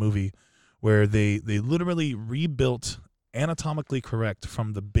extras from the movie where they literally rebuilt anatomically correct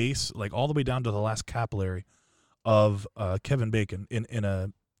from the base all the way down to the last capillary of Kevin Bacon in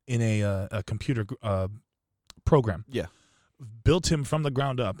a computer program. Yeah. Built him from the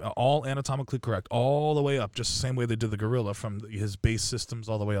ground up, all anatomically correct, all the way up, just the same way they did the gorilla, from his base systems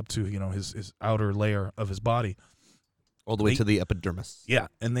all the way up to his outer layer of his body. All the way to the epidermis. Yeah,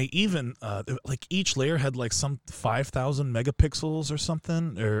 and they even like each layer had like some 5,000 megapixels or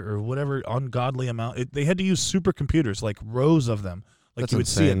something or whatever ungodly amount. They had to use supercomputers, like rows of them, like That's you would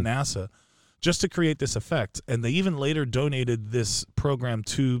see at insane. NASA, just to create this effect. And they even later donated this program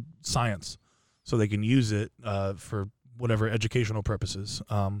to science, so they can use it for whatever educational purposes.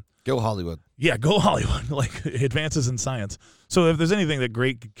 Go Hollywood. Yeah, go Hollywood, like advances in science. So if there's anything that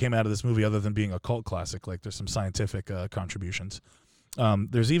great came out of this movie other than being a cult classic, like there's some scientific contributions.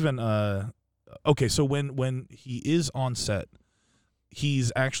 There's even okay, so when he is on set,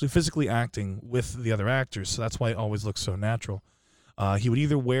 he's actually physically acting with the other actors, so that's why it always looks so natural. He would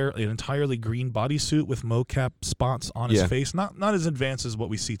either wear an entirely green bodysuit with mocap spots on his face, not as advanced as what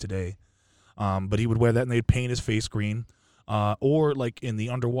we see today, but he would wear that and they'd paint his face green. Or like in the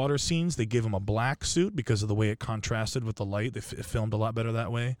underwater scenes, they give him a black suit because of the way it contrasted with the light. It filmed a lot better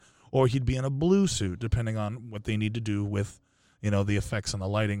that way. Or he'd be in a blue suit, depending on what they need to do with, the effects and the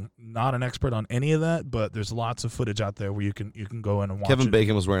lighting. Not an expert on any of that, but there's lots of footage out there where you can go in and watch Kevin it.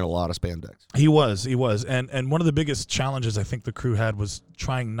 Bacon was wearing a lot of spandex. He was, and one of the biggest challenges I think the crew had was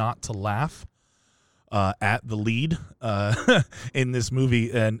trying not to laugh at the lead in this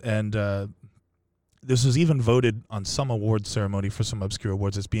movie, and this was even voted on some award ceremony for some obscure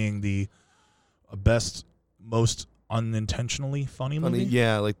awards as being the best, most unintentionally funny movie.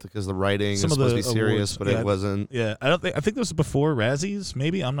 Yeah, like because the writing Some is of the supposed to be serious, awards, but yeah. it wasn't. Yeah, I think this was before Razzies.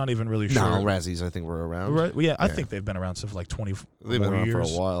 Maybe I'm not even really sure. No, Razzies I think were around. Right? Yeah, I Yeah. think they've been around since like 20 They've been more around years.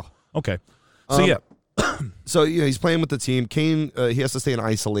 for a while. Okay, so yeah. So he's playing with the team. Kane, he has to stay in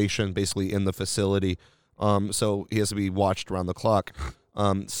isolation, basically in the facility. So he has to be watched around the clock.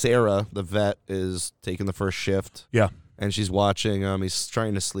 Sarah, the vet, is taking the first shift. Yeah. And she's watching him. He's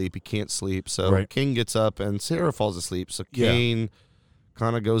trying to sleep. He can't sleep. So Right. King gets up and Sarah falls asleep. So Yeah. Kane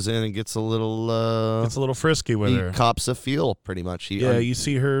kind of goes in and gets a little. It's a little frisky with he her. cops a feel pretty much. He Yeah, you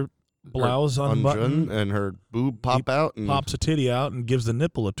see her blouse unbutton, and her boob pop out and pops a titty out, and gives the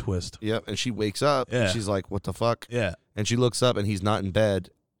nipple a twist. Yep, and she wakes up. Yeah. And she's like, "What the fuck?" Yeah, And she looks up and he's not in bed.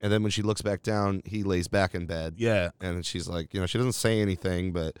 And then when she looks back down, he lays back in bed. yeah. And she's like, she doesn't say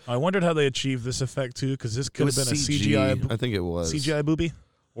anything, but I wondered how they achieved this effect too, because this it could have was been a CG. CGI I think it was CGI booby.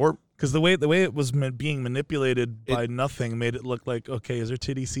 Or Because the way it was being manipulated by nothing made it look like, okay, is there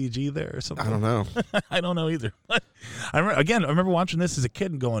titty CG there or something? I don't know. I don't know either. I remember watching this as a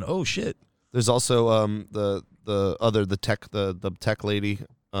kid and going, oh shit. There's also the tech lady.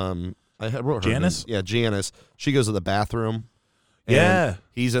 I wrote her Janice? name. Yeah, Janice. She goes to the bathroom. And Yeah.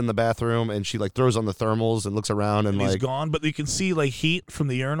 he's in the bathroom, and she like throws on the thermals and looks around and He's like gone, but you can see like heat from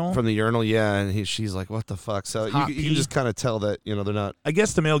the urinal. from the urinal. Yeah, and she's like, "What the fuck?" So you Hot can pee. just kind of tell that they're not. I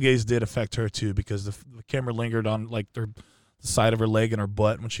guess the male gaze did affect her too, because the camera lingered on like the side of her leg and her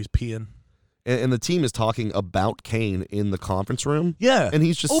butt when she's peeing. And the team is talking about Kane in the conference room. Yeah, And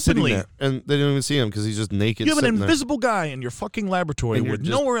he's just openly. sitting there, and they don't even see him because he's just naked. You have an sitting there. invisible guy in your fucking laboratory And you're with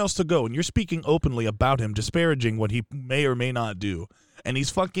just- nowhere else to go, and you're speaking openly about him, disparaging what he may or may not do. And he's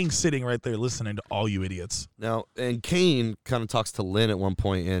fucking sitting right there listening to all you idiots. Now, and Kane kind of talks to Lynn at one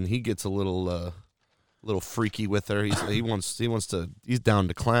point, and he gets a little freaky with her. He's down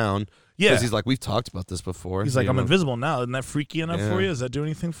to clown. Yeah. Because he's like, we've talked about this before. He's like, you I'm know? invisible now. Isn't that freaky enough Yeah. for you? Does that do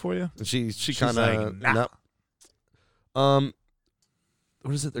anything for you? And she She's kind of like, nah.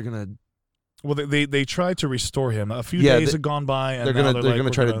 What is it? They're gonna Well, they tried to restore him. A few days had gone by, and they're now gonna they're gonna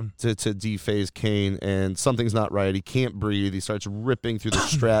like, try we're gonna- to dephase Kane, and something's not right. He can't breathe. He starts ripping through the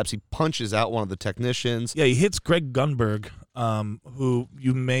straps. He punches out one of the technicians. Yeah, he hits Greg Gunberg, who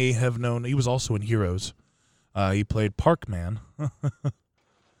you may have known. He was also in Heroes. He played Parkman.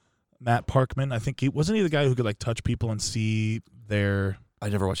 Matt Parkman. I think wasn't he the guy who could like touch people and see their I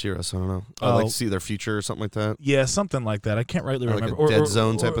never watched Heroes, so I don't know. Oh. Like see their future or something like that. something like that. I can't rightly Or like remember. a dead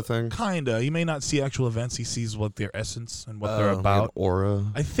zone type of thing? Kinda. He may not see actual events. He sees what their essence and what they're Like an about. aura.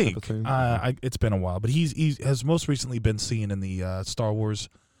 I think. thing? It's been a while, but he has most recently been seen in the Star Wars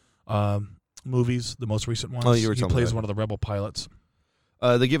movies, the most recent ones. Oh, you were he telling me plays that. one of the rebel pilots.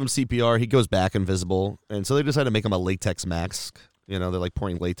 They give him CPR. He goes back invisible, and so they decide to make him a latex mask. They're like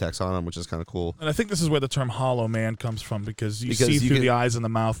pouring latex on him, which is kind of cool. And I think this is where the term hollow man comes from, because you Because see you through can- the eyes and the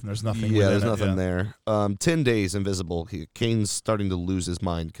mouth, and there's nothing Yeah, within there's it. nothing Yeah. there. 10 days invisible. Kane's starting to lose his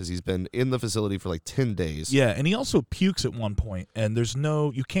mind because he's been in the facility for like 10 days. Yeah, and he also pukes at one point, and you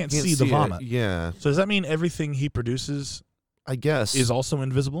can't Can't see the it. vomit. Yeah, So does that mean everything he produces I guess. is also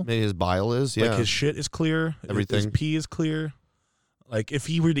invisible? Maybe his bile is, yeah. Like his shit is clear, his Everything. pee is clear. Like if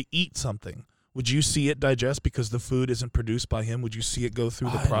he were to eat something, Would you see it digest because the food isn't produced by him? Would you see it go through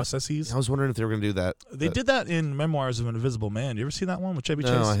the processes? I was wondering if they were going to do that. They did that in Memoirs of an Invisible Man. You ever see that one with Chevy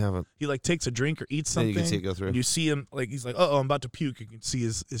Chase? No, I haven't. He like takes a drink or eats Yeah, something. you can see it go through. And you see him like he's like, I'm about to puke. You can see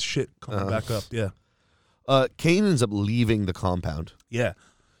his shit coming back up. Yeah. Kane ends up leaving the compound. Yeah.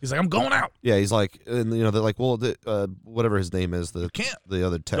 He's like, I'm going out. Yeah, he's like, and they're like, well, whatever his name is, the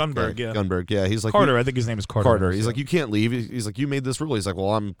other tech Gunberg, guy. yeah. Gunberg, yeah. He's like Carter. I think his name is Carter. Carter. He's like, you can't leave. He's like, you made this rule. He's like,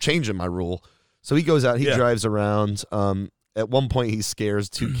 well, I'm changing my rule. So he goes out. He drives around. At one point, he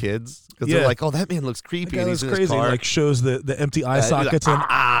scares 2 kids because they're like, oh, that man looks creepy. That And was he's in crazy. his car. Like shows the empty eye sockets like,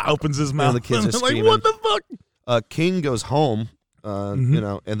 and opens his mouth. And the kids are like, screaming. what the fuck? King goes home.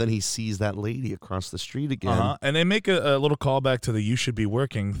 And then he sees that lady across the street again. And they make a little callback to the "you should be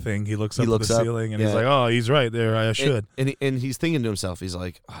working" thing. He looks up at the ceiling and he's like, "Oh, he's right there. I should." And he's thinking to himself, he's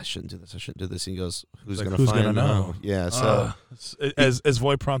like, I shouldn't do this. I shouldn't do this. And he goes, "Who's Like, gonna who's find gonna know?" Yeah. So as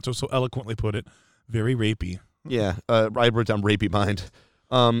Voy Pronto so eloquently put it, very rapey. yeah, I wrote down rapey mind.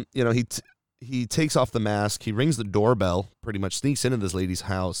 He takes off the mask. He rings the doorbell. Pretty much sneaks into this lady's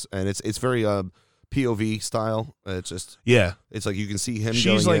house, and it's very POV style. It's just it's like you can see him.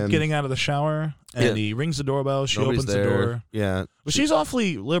 She's going like in. getting out of the shower, and he rings the doorbell. She Nobody's opens there. the door. Yeah, But she's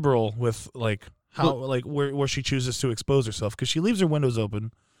awfully liberal with like how where she chooses to expose herself because she leaves her windows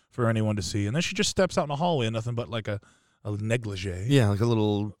open for anyone to see, and then she just steps out in the hallway in nothing but like a negligee. Yeah, like a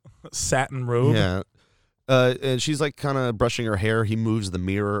little satin robe. Yeah. And she's like kind of brushing her hair. He moves the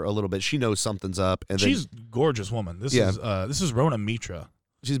mirror a little bit. She knows something's up. And She's a gorgeous woman. This is Rona Mitra.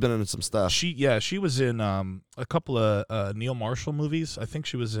 She's been in some stuff. She was in a couple of Neil Marshall movies. I think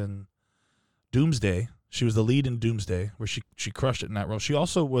she was in Doomsday. She was the lead in Doomsday, where she crushed it in that role. She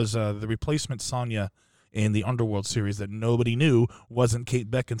also was the replacement Sonya in the Underworld series that nobody knew wasn't Kate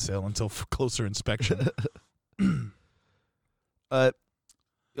Beckinsale until closer inspection. I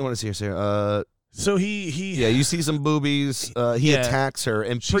want to see her say. So he you see some boobies. He attacks her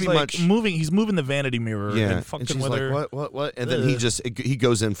and she's pretty like much he's moving the vanity mirror and fucking she's with like, her. What? And then he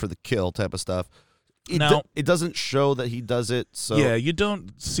goes in for the kill type of stuff. It doesn't show that he does it. So you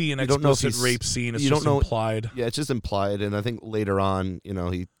don't see an explicit rape scene. It's just implied. Yeah, it's just implied. And I think later on,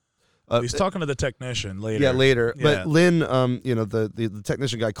 he. He's talking to the technician later. Yeah, later. Yeah. But Lynn, the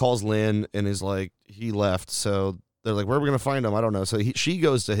technician guy calls Lynn and is like, he left. So they're like, where are we going to find him? I don't know. So she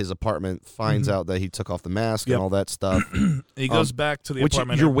goes to his apartment, finds out that he took off the mask and all that stuff. He goes back to the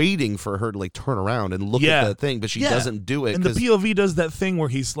apartment. You're waiting for her to like turn around and look at the thing, but she doesn't do it. And the POV does that thing where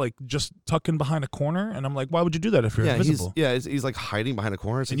he's like just tucking behind a corner. And I'm like, why would you do that if you're invisible? He's like hiding behind a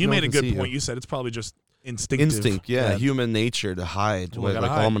corner. And you made a good point. You said it's probably just instinctive. Instinct, human nature to hide. I'm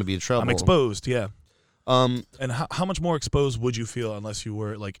going to be in trouble. I'm exposed, and how much more exposed would you feel unless you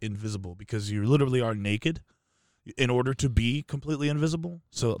were like invisible? Because you literally are naked in order to be completely invisible.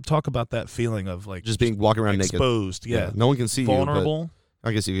 So talk about that feeling of like just being walking around exposed, naked. Yeah, no one can see vulnerable. You. But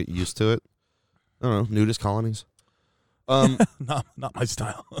I guess you get used to it. I don't know, nudist colonies. Not my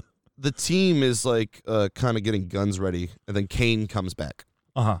style. The team is like kind of getting guns ready, and then Kane comes back.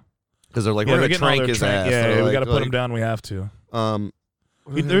 Because they're like, we're gonna trank his ass. Yeah, we got to put him down. We have to.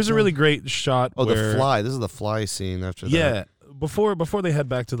 There's a really great shot. Oh, the fly. This is the fly scene after that. Yeah. Before they head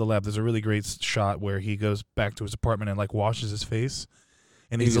back to the lab, there's a really great shot where he goes back to his apartment and like washes his face,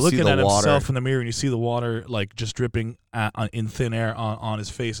 and he's looking at himself in the mirror, and you see the water like just dripping in thin air on his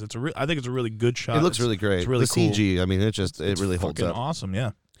face. I think it's a really good shot. It looks really great. It's really the cool. CG. I mean, it really holds up. Awesome.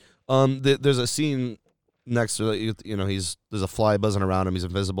 Yeah. There's a scene next to there's a fly buzzing around him. He's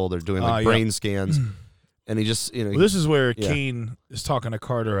invisible. They're doing like brain scans. And he just, Well, this is where Kane is talking to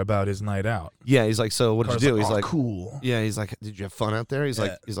Carter about his night out. Yeah, he's like, so what did you do? He's like, cool. Yeah, he's like, did you have fun out there? He's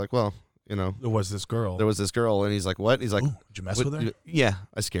like, well, there was this girl. And he's like, what? He's like, did you mess with her? Yeah,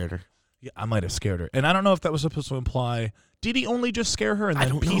 I scared her. Yeah, I might have scared her. And I don't know if that was supposed to imply, did he only just scare her and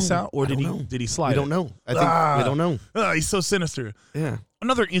then peace out? Or did he slide? We don't know. I think we don't know. He's so sinister. Yeah.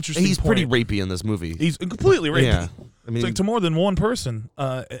 Another interesting He's point. pretty rapey in this movie. He's completely rapey. Yeah. I mean, it's like to more than one person.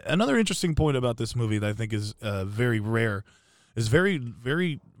 Another interesting point about this movie that I think is very rare is very,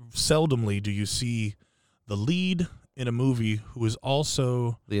 very seldomly do you see the lead in a movie who is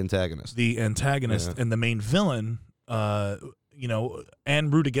also the antagonist, and the main villain,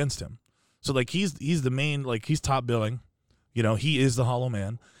 and root against him. So like he's the main, like he's top billing, he is the Hollow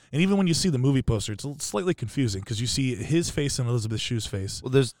Man. And even when you see the movie poster, it's slightly confusing because you see his face and Elizabeth Shue's face.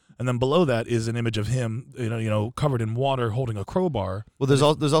 Well, and then below that is an image of him, covered in water, holding a crowbar. Well, there's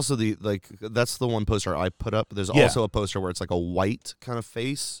also the that's the one poster I put up. There's also a poster where it's like a white kind of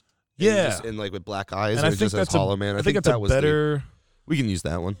face. And like with black eyes. And I think just that's Hollow Man. I think that's a better. We can use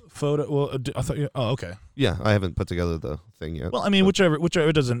that one. photo. Well, I thought. Oh, okay. Yeah, I haven't put together the thing yet. Well, I mean, whichever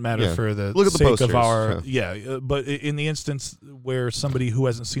it doesn't matter Yeah. for the Look at the sake posters, of our but in the instance where somebody who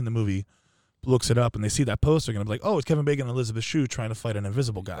hasn't seen the movie looks it up and they see that poster, they're gonna be like, oh, it's Kevin Bacon and Elizabeth Shue trying to fight an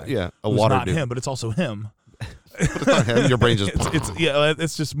invisible guy. Yeah, a who's water not dude. him, but it's also him. It's not him. Your brain just.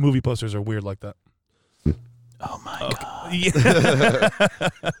 It's just movie posters are weird like that. Oh my God. Yeah.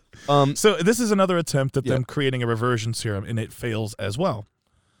 So this is another attempt at Yeah. them creating a reversion serum, and it fails as well.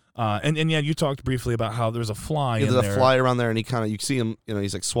 And yeah, you talked briefly about how there's a fly in There's there. a fly around there, and you see him.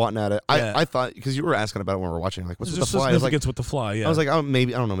 He's like swatting at it. Yeah. I thought because you were asking about it when we were watching, like, what's There's with the just fly? I was like, significance with the fly. Yeah. I was like, oh,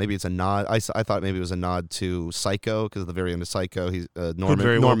 maybe I don't know. Maybe it's a nod. I thought maybe it was a nod to Psycho very at the very end of Psycho, he's very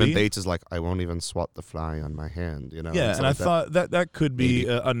Norman well be. Bates is like, I won't even swat the fly on my hand. yeah, and and stuff I like thought that could be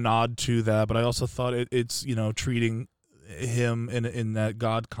Maybe. a nod to that, but I also thought it's treating him in that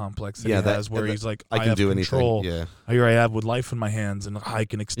God complex that Yeah, he that- has, where that he's like, I can have do control. anything. Yeah, Here I have with life in my hands, and I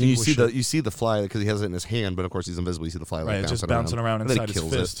can and extinguish you see the fly because he has it in his hand, but of course he's invisible. You see the fly like right, it's just bouncing around and then inside he his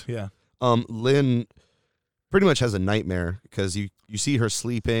kills it. fist. Yeah. Lynn pretty much has a nightmare because you see her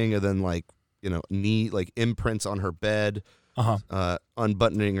sleeping and then knee imprints on her bed,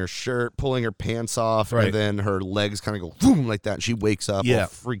 unbuttoning her shirt, pulling her pants off, Right. and then her legs kind of go boom like that, and she wakes up Yeah. all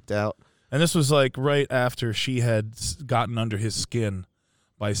freaked out. And this was like right after she had gotten under his skin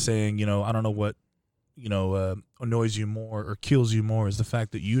by saying, I don't know what, annoys you more or kills you more is the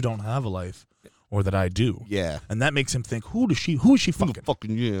fact that you don't have a life or that I do. Yeah. And that makes him think, who is she fucking?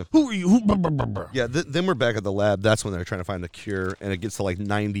 Fucking yeah. Who are you? Who? Yeah, then we're back at the lab. That's when they're trying to find a cure, and it gets to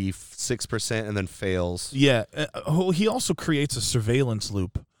 96% and then fails. Yeah. He also creates a surveillance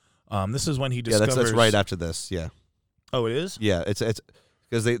loop. This is when he Yeah, discovers. that's right after this. Yeah. Oh, it is? Yeah, it's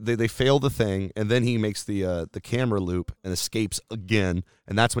because they fail the thing, and then he makes the camera loop and escapes again,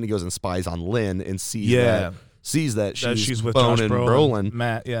 and that's when he goes and spies on Lynn and sees that she's with boning Josh Brolin,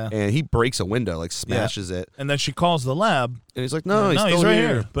 Matt, yeah. and he breaks a window, smashes it, And then she calls the lab. and he's like, "No, he's he's still right here."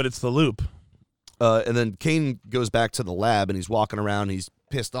 here. But it's the loop. And then Kane goes back to the lab, and he's walking around, and he's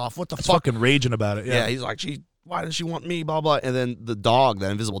pissed off. What the He's fuck? fucking raging about it. Yeah, he's like, why does she want me? Blah blah. And then the dog,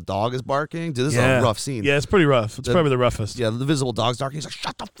 that invisible dog, is barking. Dude, this is a rough scene. Yeah, it's pretty rough. It's The- probably the roughest. Yeah, the invisible dog's barking. He's like,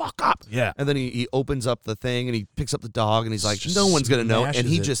 shut the fuck up. Yeah. And then he opens up the thing and he picks up the dog and he's like, Just no one's gonna know. And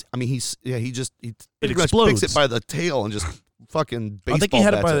he smashes it. just he It pretty much explodes. picks it by the tail and just fucking baseball I think he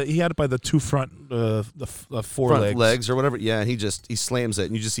had it bats by the two front the four front legs or whatever. Yeah, and he slams it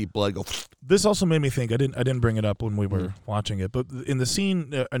and you just see blood go. This also made me think. I didn't bring it up when we were Mm-hmm. watching it, but in the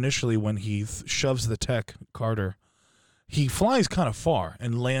scene initially when he shoves the tech Carter, he flies kind of far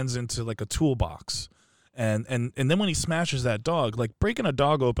and lands into like a toolbox, and then when he smashes that dog, like breaking a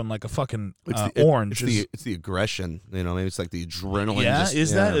dog open like a fucking orange. It's the aggression. Maybe it's like the adrenaline. Yeah,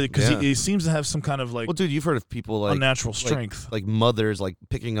 that because yeah. he seems to have some kind of like Well, dude, you've heard of people like unnatural strength. like mothers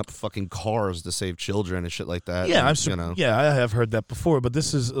picking up fucking cars to save children and shit like that. Yeah, and, yeah, I have heard that before, but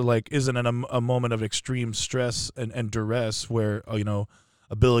this is isn't it a moment of extreme stress and duress where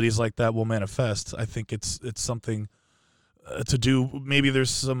abilities like that will manifest. I think it's something to do. Maybe there's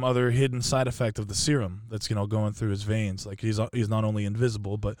some other hidden side effect of the serum that's going through his veins. Like he's not only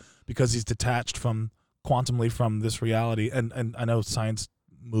invisible, but because he's detached quantumly from this reality. And I know science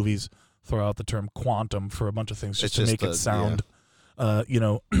movies throw out the term quantum for a bunch of things just to make it sound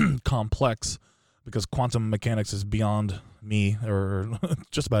complex, because quantum mechanics is beyond me or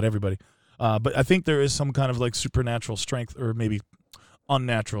just about everybody. But I think there is some kind of like supernatural strength, or maybe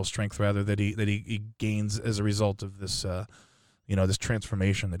unnatural strength rather, that he gains as a result of this this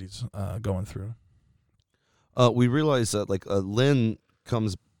transformation that he's going through. We realize that Lynn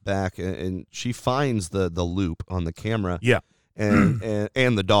comes back and she finds the loop on the camera. Yeah.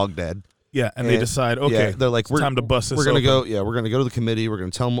 And the dog dead. Yeah, and they decide, okay, yeah, they're like, it's time to bust this We're gonna open. we're gonna go to the committee. We're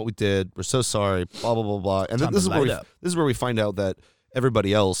gonna tell them what we did. We're so sorry. Blah blah blah blah. And Time this to is where light up. this is where we find out that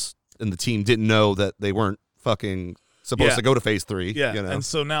everybody else in the team didn't know that they weren't fucking supposed to go to phase 3. Yeah, you know? and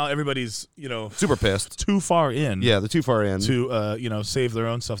so now everybody's super pissed. too far in. Yeah, they're too far in to save their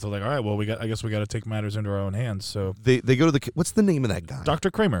own stuff. They're like, all right, well, I guess we got to take matters into our own hands. So they go to what's the name of that guy?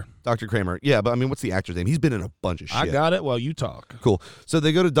 Dr. Kramer. Dr. Kramer. Yeah, but I mean, what's the actor's name? He's been in a bunch of shit. I got it while you talk. Cool. So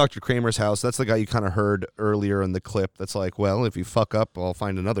they go to Dr. Kramer's house. That's the guy you kind of heard earlier in the clip. That's like, well, if you fuck up, I'll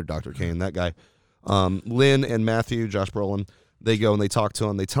find another Dr. Kane. That guy. Lynn and Matthew, Josh Brolin, they go and they talk to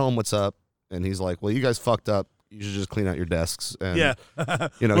him. They tell him what's up, and he's like, well, you guys fucked up. You should just clean out your desks. And, Yeah.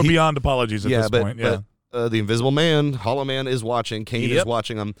 we're beyond apologies at this point. Yeah. But the Invisible Man, Hollow Man, is watching. Kane is Yep.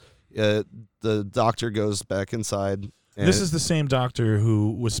 watching him. The doctor goes back inside. And This is the same doctor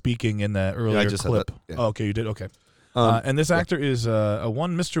who was speaking in that earlier just said clip. that, yeah. Oh, okay, you did? Okay. Um, And this actor is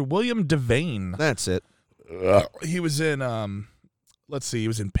one Mr. William Devane. That's it. He was in let's see, he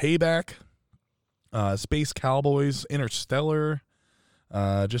was in Payback, Space Cowboys, Interstellar.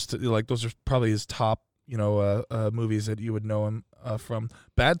 Those are probably his top, movies that you would know him from.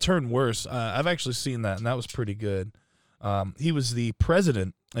 Bad Turn Worse. I've actually seen that, and that was pretty good. He was the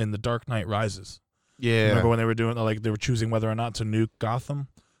president in The Dark Knight Rises. Yeah. Remember when they were doing they were choosing whether or not to nuke Gotham?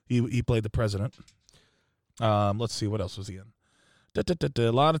 He played the president. Let's see, what else was he in?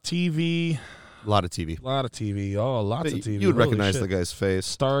 A lot of TV. A lot of TV. Oh, lots of TV. You would Holy recognize shit. the guy's face.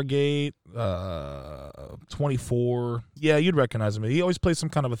 Stargate, 24. Yeah, you'd recognize him. He always plays some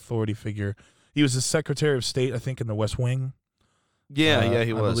kind of authority figure. He was the Secretary of State, I think, in The West Wing. Yeah,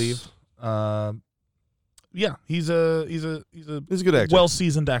 he was. I believe. Yeah, he's a good actor.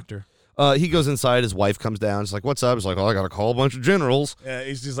 Well-seasoned actor. He goes inside. His wife comes down. She's like, "What's up?" He's like, "Oh, I got to call a bunch of generals." Yeah,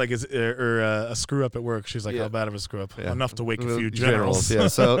 he's just like a screw up at work. She's like, Yeah. "How bad of a screw up? Yeah. Enough to wake a few generals." Yeah.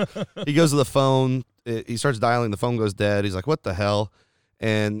 So he goes to the phone. He starts dialing. The phone goes dead. He's like, "What the hell?"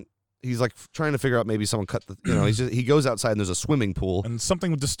 And he's like trying to figure out maybe someone cut the. He goes outside and there's a swimming pool. And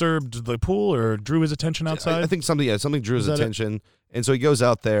something disturbed the pool or drew his attention outside. I think something drew his attention. And so he goes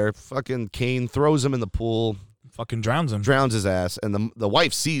out there. Fucking Kane throws him in the pool. Fucking drowns him. Drowns his ass, and the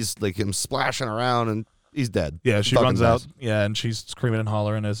wife sees like him splashing around, and he's dead. Yeah, she Fucking runs dies. out. Yeah, and she's screaming and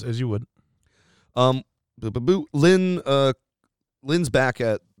hollering as you would. Lynn's back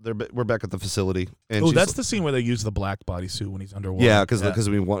at we're back at the facility, and that's the scene where they use the black bodysuit when he's underwater. yeah, because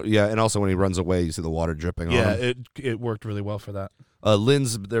we want and also when he runs away, you see the water dripping on him. it worked really well for that.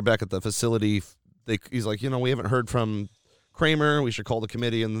 They're back at the facility. He's like, we haven't heard from Kramer. We should call the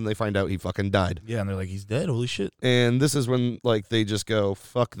committee, and then they find out he fucking died. Yeah, and they're like, he's dead. Holy shit! And this is when they just go,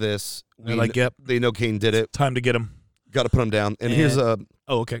 fuck this. They're like, yep, they know Kane did it. Time to get him. Got to put him down. And here's a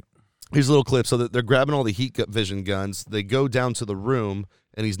okay. Here's a little clip. So that they're grabbing all the heat vision guns. They go down to the room,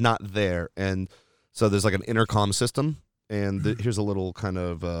 and he's not there. And so there's like an intercom system. And here's a little kind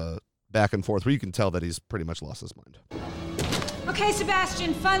of back and forth where you can tell that he's pretty much lost his mind. Okay,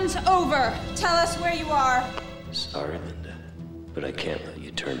 Sebastian, fun's over. Tell us where you are. Sorry, Linda, but I can't let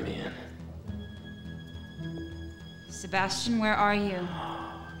you turn me in. Sebastian, where are you?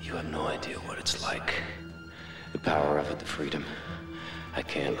 You have no idea what it's like. The power of it, the freedom. I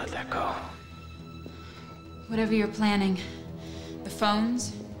can't let that go. Whatever you're planning. The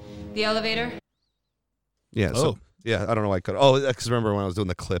phones? The elevator? Yeah. So yeah, I don't know why I could. Oh, because remember when I was doing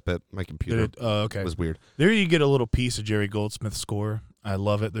the clip at my computer? Okay. It was weird. There you get a little piece of Jerry Goldsmith's score. I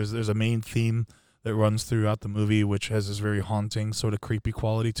love it. There's a main theme that runs throughout the movie, which has this very haunting, sort of creepy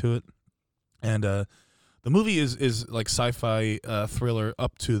quality to it. And the movie is like sci-fi thriller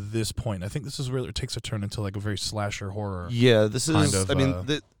up to this point. I think this is where it takes a turn into like a very slasher horror. Yeah, this is. kind of, I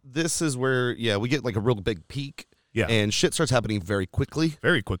mean, this is where we get like a real big peak. Yeah. And shit starts happening very quickly.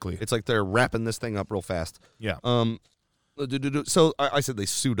 Very quickly. It's like they're wrapping this thing up real fast. Yeah. So I said they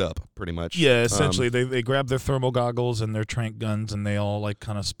suit up pretty much. Yeah, essentially they grab their thermal goggles and their trank guns, and they all like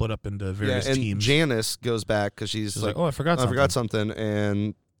kind of split up into various and teams. Janice goes back because she's like, "Oh, I forgot something,"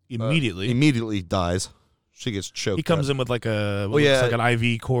 and immediately dies. She gets choked. He comes in with like looks like an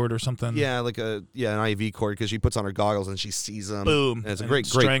IV cord or something. Yeah, like an IV cord because she puts on her goggles and she sees them. Boom! And it's a and great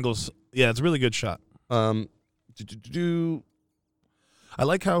strangles. Yeah, it's a really good shot. I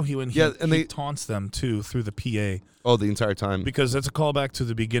like how he taunts them too through the PA. Oh, the entire time. Because that's a callback to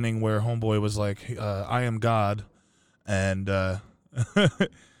the beginning where Homeboy was like, I am God, and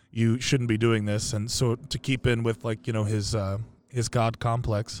you shouldn't be doing this. And so to keep in with like, his God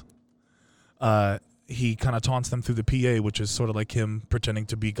complex, he kind of taunts them through the PA, which is sort of like him pretending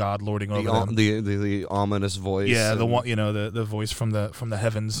to be God lording over them. The ominous voice. Yeah, the one, the voice from the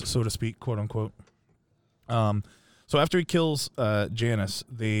heavens, so to speak, quote unquote. So after he kills Janice,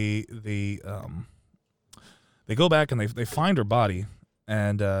 they go back and they find her body,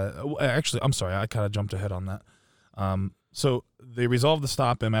 and actually, I'm sorry, I kind of jumped ahead on that. So they resolve to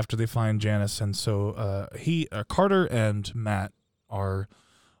stop him after they find Janice, and so Carter and Matt are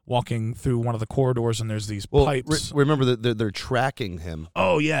walking through one of the corridors, and there's these pipes. Remember that they're tracking him.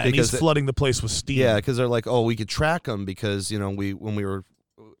 Oh yeah, and he's flooding the place with steam. Yeah, because they're like, oh, we could track him because when we were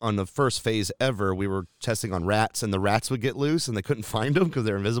on the first phase ever, we were testing on rats, and the rats would get loose, and they couldn't find them because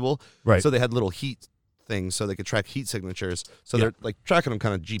they're invisible. Right. So they had little heat things, so they could track heat signatures. So they're like tracking them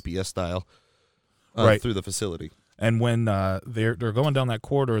kind of GPS style, through the facility. And when they're going down that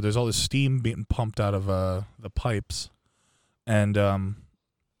corridor, there's all this steam being pumped out of the pipes, and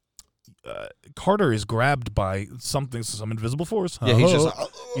Carter is grabbed by some invisible force. Yeah, he's just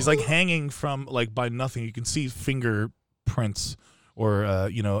he's like hanging from by nothing. You can see fingerprints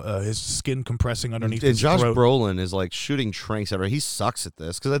his skin compressing underneath And his Josh throat. Brolin is like shooting tranks everywhere. He sucks at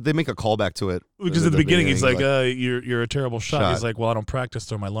this because they make a callback to it. Because at the beginning, he's like, "You're a terrible shot." He's like, "Well, I don't practice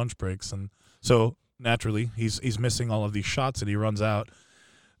during my lunch breaks," and so naturally, he's missing all of these shots, and he runs out.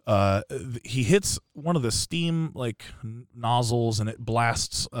 He hits one of the steam like nozzles, and it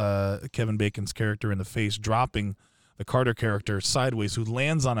blasts Kevin Bacon's character in the face, dropping the Carter character sideways, who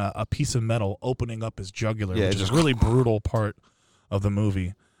lands on a piece of metal, opening up his jugular, which is a really brutal part of the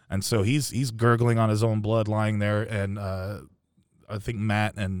movie. And so he's gurgling on his own blood, lying there, and I think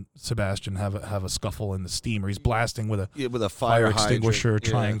Matt and Sebastian have a scuffle in the steam, or he's blasting with a fire extinguisher, hydrant.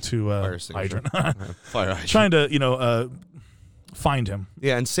 trying to fire extinguisher. Fire hydrant. trying to find him.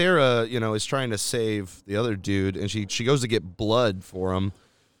 Yeah, and Sarah, is trying to save the other dude, and she goes to get blood for him,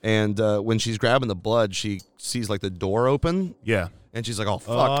 and when she's grabbing the blood, she sees like the door open. Yeah. And she's like, "Oh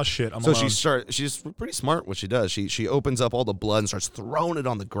fuck!" Oh shit! I'm so alone. she's pretty smart. What she does, she opens up all the blood and starts throwing it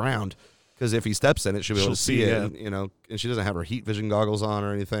on the ground, because if he steps in it, she'll be able to see it. yeah. And she doesn't have her heat vision goggles on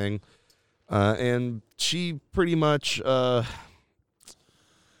or anything. And she pretty much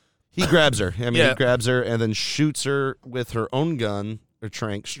he grabs her. He grabs her and then shoots her with her own gun or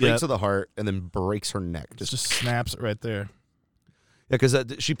trank straight to the heart, and then breaks her neck. Just snaps it right there. Yeah,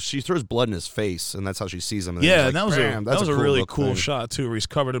 because she throws blood in his face, and that's how she sees him. And Yeah, like, and that was a cool really look cool thing. shot too, where he's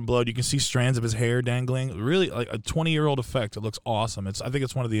covered in blood. You can see strands of his hair dangling. Really, like a 20-year-old effect. It looks awesome. I think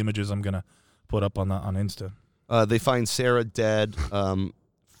it's one of the images I'm gonna put up on Insta. They find Sarah dead.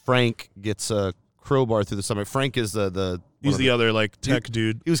 Frank gets a crowbar through the stomach. Frank is He's the other like tech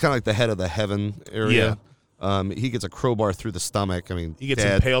dude. He was kind of like the head of the Heaven area. He gets a crowbar through the stomach. I mean, He gets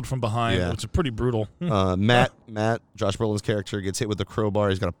dead. impaled from behind, which is pretty brutal. Matt, Josh Brolin's character, gets hit with the crowbar.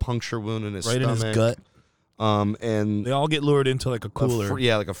 He's got a puncture wound in his right stomach. in his gut. And They all get lured into like a cooler.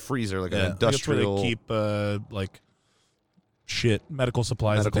 like a freezer, like an That's industrial. where they keep medical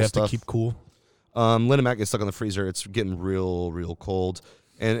supplies that Medical they have stuff. to keep cool. Lynn and Matt get stuck in the freezer. It's getting real cold.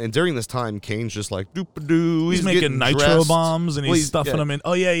 And during this time, Kane's just like doop-a-doo. He's making nitro dressed. bombs, and he's stuffing them in.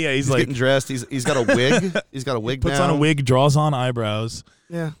 Oh yeah. He's like getting dressed. He's got a wig. He's got a wig. puts now. on a wig, draws on eyebrows.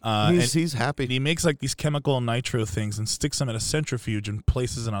 Yeah, and he's happy. And he makes like these chemical nitro things and sticks them in a centrifuge and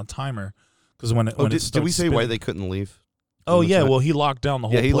places it on timer. Because when it did we say why they couldn't leave? Oh yeah, well he locked down the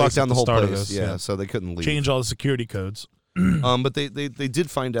whole. Yeah, he place locked down at the whole start place. Of this, Yeah, so they couldn't leave. Change all the security codes. But they did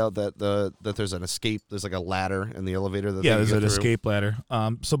find out that there's an escape. There's like a ladder in the elevator. That There's they an go through. escape ladder.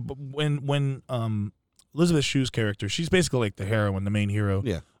 So when Elizabeth Shue's character, she's basically like the heroine, the main hero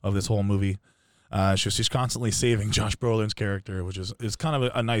of this whole movie. She's constantly saving Josh Brolin's character, which is kind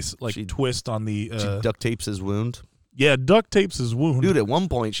of a nice twist on the. She duct tapes his wound. Yeah, duct tapes his wound. Dude, at one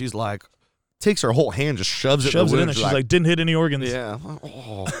point she's like, takes her whole hand, just shoves it in the wound. And she's like, didn't hit any organs. Yeah,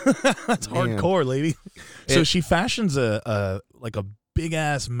 oh, that's hardcore, lady. So she fashions a big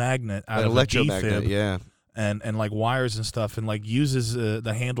ass magnet out of a electromagnet, G-fib, and like wires and stuff, and like uses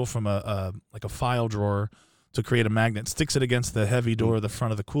the handle from a file drawer to create a magnet, sticks it against the heavy door of the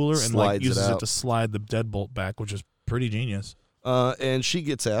front of the cooler, and like Slides uses it it out. to slide the deadbolt back, which is pretty genius. And she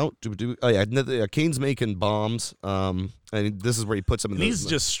gets out. Kane's making bombs. And this is where he puts them in. And he's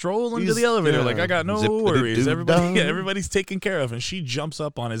just strolling to the elevator like, I got no worries. Everybody's taken care of, and she jumps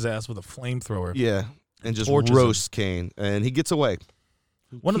up on his ass with a flamethrower. Yeah, and just Torches roasts Kane, and he gets away.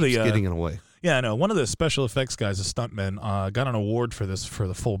 One of the getting it away. Yeah, I know. One of the special effects guys, a stuntman, got an award for the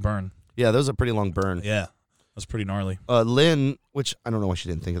full burn. Yeah, that was a pretty long burn. Yeah, that's pretty gnarly. Lynn, which I don't know why she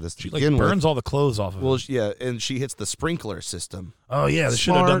didn't think of this. She burns all the clothes off of it. Yeah, and she hits the sprinkler system. Oh yeah, they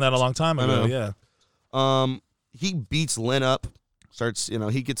should have done that a long time ago. Yeah. He beats Lynn up. Starts,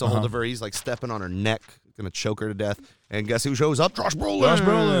 he gets a hold of her. He's like stepping on her neck, gonna choke her to death. And guess who shows up? Josh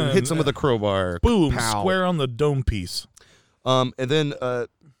Brolin. Hits him with a crowbar. Boom! Pow. Square on the dome piece. And then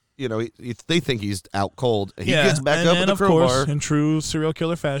they think he's out cold. He gets back up with the crowbar. Of course, in true serial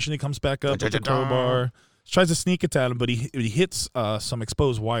killer fashion, he comes back up with the crowbar. Tries to sneak it at him, but he hits some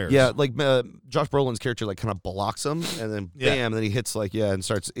exposed wires. Yeah, like Josh Brolin's character like kind of blocks him, and then bam, and then he hits and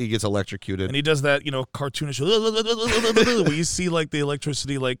he gets electrocuted. And he does that, cartoonish where you see like the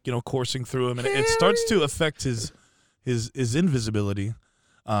electricity coursing through him, and it starts to affect his invisibility.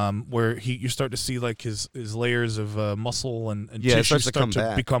 Where you start to see like his layers of muscle and tissue start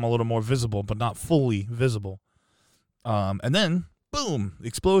to become a little more visible, but not fully visible. And then boom, the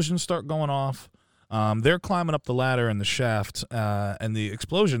explosions start going off. They're climbing up the ladder and the shaft, and the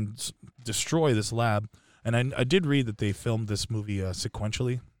explosions destroy this lab. And I did read that they filmed this movie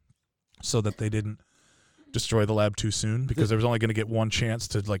sequentially, so that they didn't destroy the lab too soon because there was only going to get one chance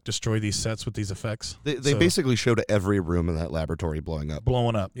to like destroy these sets with these effects. They basically showed every room in that laboratory blowing up.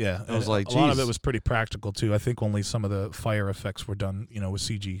 Blowing up, yeah. I was like, a lot of geez. it was pretty practical too. I think only some of the fire effects were done, with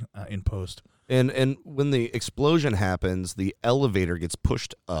CG in post. And when the explosion happens, the elevator gets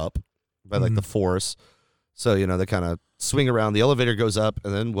pushed up by like the force. So, they kind of swing around. The elevator goes up,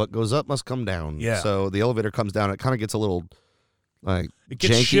 and then what goes up must come down. Yeah. So the elevator comes down. It kind of gets a little like It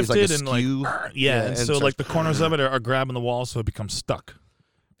gets janky. shifted It's like and a skew. and so starts- like the corners of it are grabbing the wall, so it becomes stuck.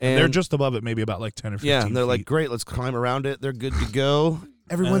 And they're just above it, maybe about like 10 or 15 and they're like, feet. great, let's climb around it. They're good to go.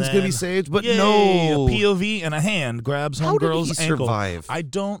 Everyone's And gonna be then, saved, but yay, no. a POV and a hand grabs How did homegirl's he ankle. survive? I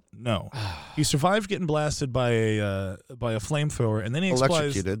don't know. He survived getting blasted by a flamethrower, and then he applies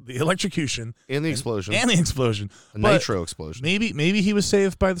Electrocuted. the electrocution And the explosion. and the explosion. A But nitro explosion. Maybe he was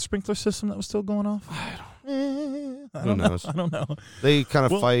saved by the sprinkler system that was still going off. I don't know. knows? I don't know. They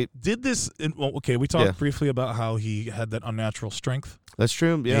kind of fight. Did this? Okay, we talked briefly about how he had that unnatural strength. That's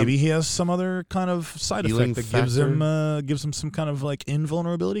true. Yeah. Maybe he has some other kind of side Healing effect that factor. gives him some kind of like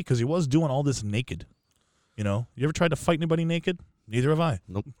invulnerability because he was doing all this naked. You ever tried to fight anybody naked? Neither have I.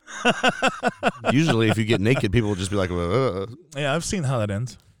 Nope. Usually, if you get naked, people will just be like, Yeah, I've seen how that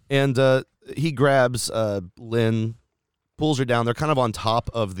ends. And he grabs Lynn, pulls her down. They're kind of on top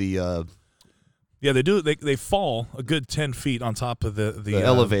of the Yeah, they do. They fall a good 10 feet on top of the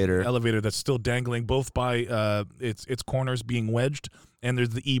elevator. Elevator that's still dangling, both by its corners being wedged, and there's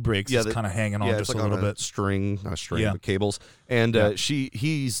the e-brakes that's kind of hanging on it's just like a little on bit. String, not a string, Yeah. but cables. And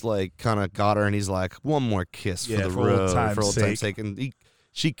he's like kind of got her, and he's like, one more kiss for the for old road, time's for old time's sake. sake. And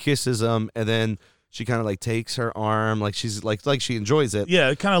she kisses him, and then she kind of like takes her arm, like she's like she enjoys it. Yeah,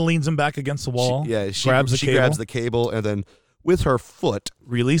 it kind of leans him back against the wall. She grabs the cable, grabs the cable, and then with her foot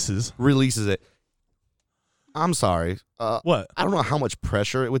releases it. I'm sorry. What? I don't know how much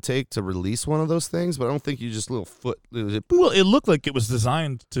pressure it would take to release one of those things, but I don't think you just little foot. Well, it looked like it was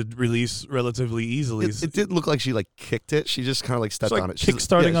designed to release relatively easily. It did look like she like kicked it. She just kind of like stepped It's like on it. She's-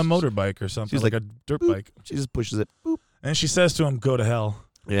 kickstarting yeah, a motorbike or something, she's like like, a dirt boop. bike. She just pushes it. Boop. And she says to him, "Go to hell."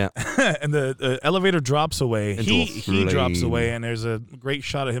 Yeah. And the elevator drops away. Into a He drops flame. away, and there's a great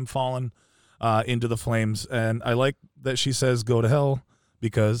shot of him falling into the flames. And I like that she says, "Go to hell,"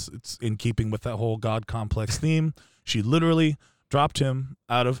 because it's in keeping with that whole God complex theme. She literally dropped him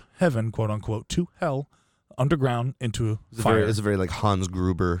out of heaven, quote unquote, to hell, underground into fire. It's a very like Hans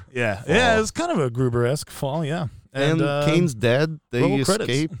Gruber. Yeah, fall. yeah, it's kind of a Gruber-esque fall. Yeah, And Kane's dead. They roll credits.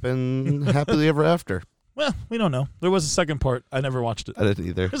 escape and happily ever after. Well, we don't know. There was a second part. I never watched it. I didn't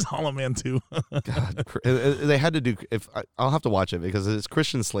either. There's Hollow Man 2. God, they had to do. I'll have to watch it because it's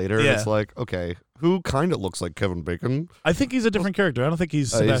Christian Slater. And Yeah. it's like, okay, who kind of looks like Kevin Bacon? I think he's a different character. I don't think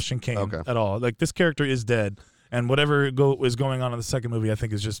he's he's- Sebastian Cain okay. at all. Like, this character is dead, and whatever is going on in the second movie, I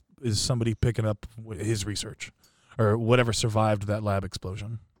think is somebody picking up his research or whatever survived that lab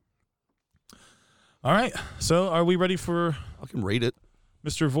explosion. All right, so are we ready for I can rate it.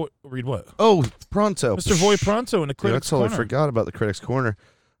 Mr. Read what? Oh, Pronto. Mr. Voy Pronto in the Yeah, Critics that's all I Corner. forgot about the Critics Corner.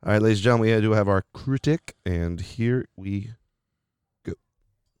 All right, ladies and gentlemen, we do have our critic, and here we go.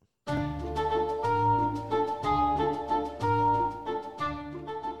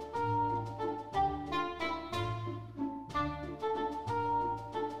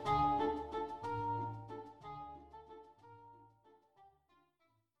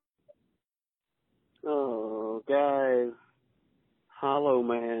 Oh, guys. Hollow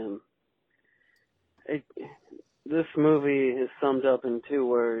Man. This movie is summed up in 2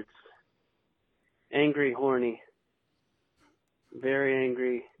 words. Angry, horny. Very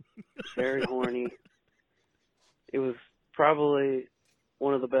angry, very horny. It was probably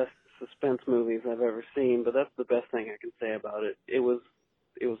one of the best suspense movies I've ever seen, but that's the best thing I can say about it. It was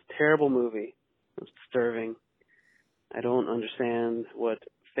a terrible movie. It was disturbing. I don't understand what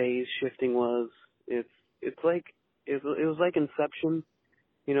phase shifting was. It was like Inception.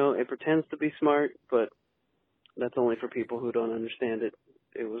 You know, it pretends to be smart, but that's only for people who don't understand it.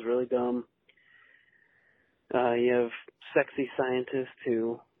 It was really dumb. You have sexy scientists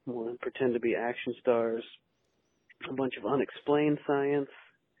who want to pretend to be action stars, a bunch of unexplained science,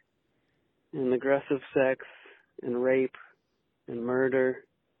 and aggressive sex, and rape, and murder,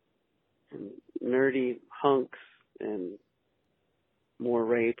 and nerdy hunks, and more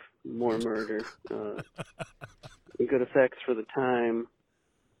rape, more murder. Good effects for the time,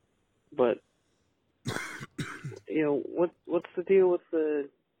 but you know what's the deal with the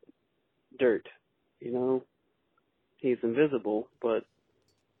dirt? You know, he's invisible, but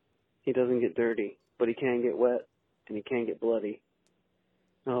he doesn't get dirty, but he can get wet and he can get bloody.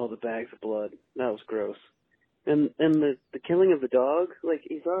 Oh, the bags of blood. That was gross. And the killing of the dog, like,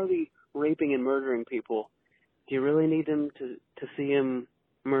 he's already raping and murdering people, Do you really need him to see him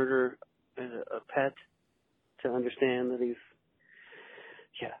murder a pet to understand that he's...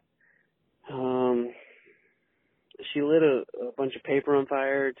 Yeah. She lit a bunch of paper on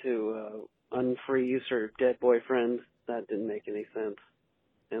fire to unfreeze her dead boyfriend. That didn't make any sense.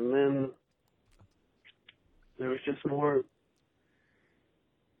 And then there was just more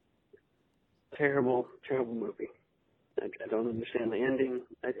terrible, terrible movie. I don't understand the ending.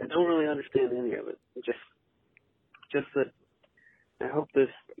 I don't really understand any of it. Just that I hope this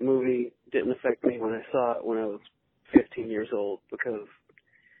movie didn't affect me when I saw it when I was 15 years old, because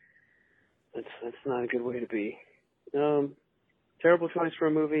that's not a good way to be. Terrible choice for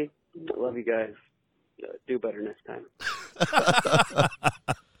a movie. I love you guys. Do better next time.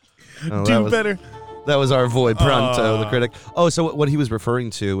 Better. That was our boy Pronto, the critic. Oh, so what he was referring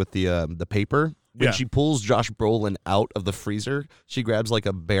to with the paper, when she pulls Josh Brolin out of the freezer, she grabs like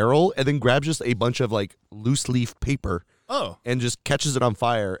a barrel and then grabs just a bunch of like loose leaf paper. Oh. And just catches it on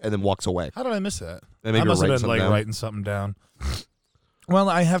fire and then walks away. How did I miss that? I must have been like writing something down. Well,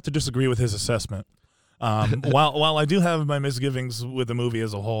 I have to disagree with his assessment. While I do have my misgivings with the movie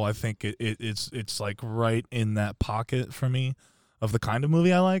as a whole, I think it's like right in that pocket for me of the kind of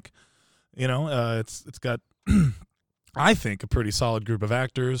movie I like. You know, it's got I think a pretty solid group of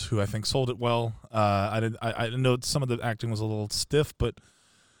actors who I think sold it well. I know some of the acting was a little stiff, but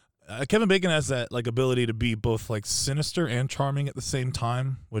Kevin Bacon has that like ability to be both like sinister and charming at the same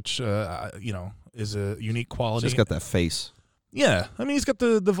time, which is a unique quality. Just got that face. Yeah, I mean he's got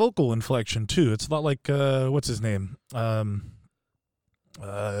the vocal inflection too. It's a lot like what's his name, James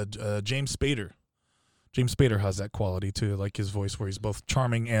Spader. James Spader has that quality too, like his voice where he's both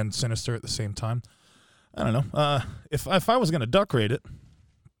charming and sinister at the same time. I don't know. If I was gonna duck rate it,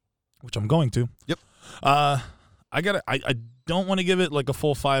 which I'm going to. Yep. I don't want to give it like a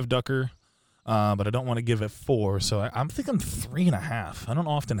full 5 ducker, but I don't want to give it 4. So I'm thinking 3.5. I don't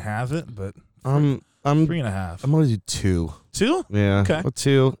often have it, but I'm 3.5. I'm gonna do 2. 2? Yeah. Okay.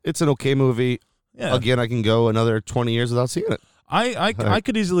 2. It's an okay movie. Yeah. Again, I can go another 20 years without seeing it. I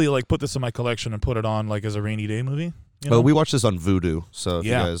could easily like put this in my collection and put it on like as a rainy day movie. You know? Well, we watched this on Vudu, so if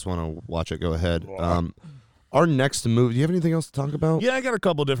you guys want to watch it, go ahead. Our next movie. Do you have anything else to talk about? Yeah, I got a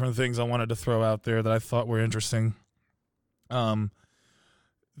couple different things I wanted to throw out there that I thought were interesting. The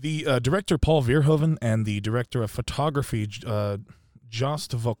director Paul Verhoeven and the director of photography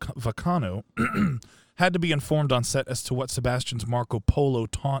Jost Vacano had to be informed on set as to what Sebastian's Marco Polo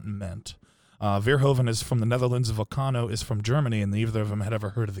taunt meant. Verhoeven is from the Netherlands, Vacano is from Germany, and neither of them had ever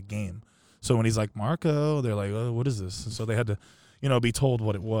heard of the game. So when he's like, Marco, they're like, oh, what is this? And so they had to, be told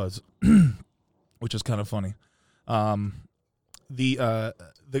what it was, which is kind of funny. When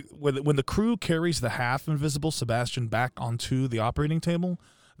the crew carries the half-invisible Sebastian back onto the operating table,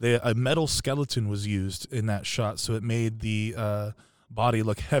 a metal skeleton was used in that shot, so it made the body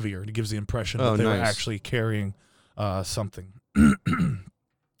look heavier. It gives the impression that they were actually carrying something. I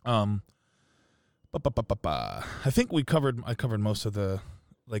think I covered most of the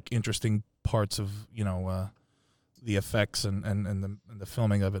like interesting parts of the effects and the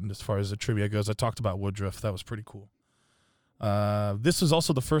filming of it, and as far as the trivia goes, I talked about Woodruff. That was pretty cool. This was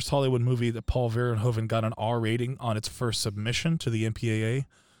also the first Hollywood movie that Paul Verhoeven got an R rating on its first submission to the MPAA,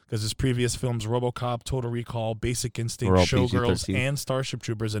 because his previous films RoboCop, Total Recall, Basic Instinct, Showgirls, PG-13. and Starship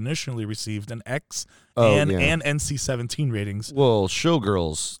Troopers initially received an X and NC-17 ratings. Well,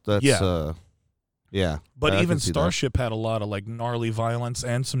 Showgirls, that's yeah. But I even can see Starship had a lot of like gnarly violence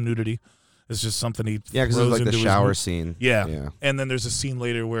and some nudity. It's just something he because throws it's like the into his shower movie. scene. Yeah. And then there's a scene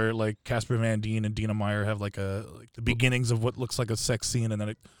later where like Casper Van Dien and Dina Meyer have like the beginnings of what looks like a sex scene, and then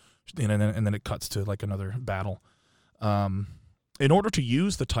it cuts to like another battle. In order to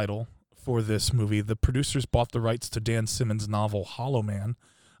use the title for this movie, the producers bought the rights to Dan Simmons' novel Hollow Man,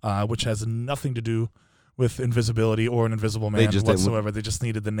 which has nothing to do with invisibility or an invisible man whatsoever. They just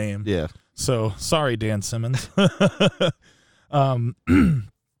needed the name. Yeah. So sorry, Dan Simmons.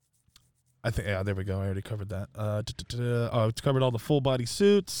 I think there we go. I already covered that. It's covered all the full body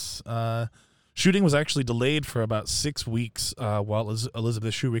suits. Shooting was actually delayed for about 6 weeks while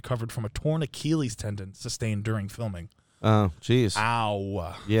Elizabeth Shue recovered from a torn Achilles tendon sustained during filming. Oh, jeez.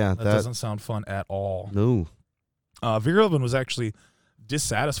 Ow. Yeah, that doesn't sound fun at all. No. Verhoeven was actually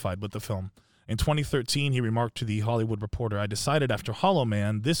dissatisfied with the film. In 2013, he remarked to the Hollywood Reporter, "I decided after Hollow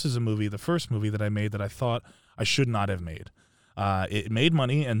Man, this is a movie, the first movie that I made that I thought I should not have made. It made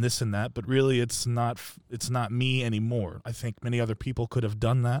money and this and that, but really it's not me anymore. I think many other people could have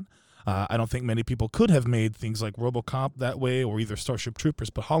done that. I don't think many people could have made things like RoboCop that way or either Starship Troopers,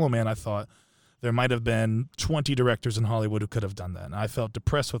 but Hollow Man, I thought there might have been 20 directors in Hollywood who could have done that. And I felt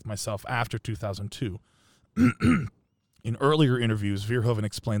depressed with myself after 2002. In earlier interviews, Verhoeven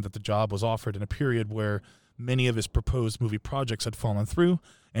explained that the job was offered in a period where many of his proposed movie projects had fallen through,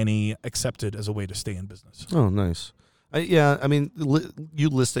 and he accepted as a way to stay in business. Oh, nice. I mean, you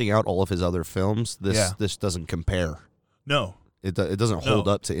listing out all of his other films, this doesn't compare. No. It doesn't hold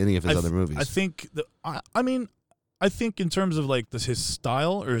up to any of his other movies. I think I think in terms of like his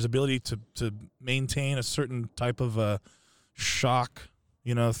style or his ability to maintain a certain type of shock,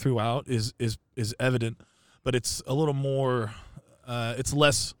 throughout is evident, but it's a little more. It's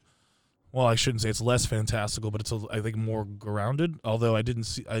less. Well, I shouldn't say it's less fantastical, but it's I think more grounded. Although I didn't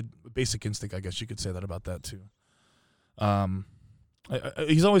see Basic Instinct, I guess you could say that about that too.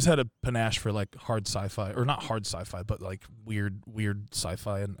 He's always had a panache for like hard sci-fi, or not hard sci-fi, but like weird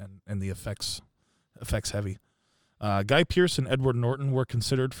sci-fi and the effects heavy. Guy Pearce and Edward Norton were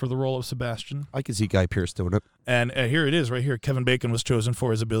considered for the role of Sebastian. I can see Guy Pearce doing it. And here it is right here. Kevin Bacon was chosen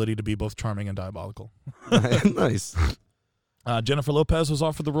for his ability to be both charming and diabolical. Nice. Jennifer Lopez was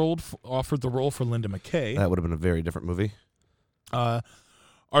offered the role for Linda McKay. That would have been a very different movie.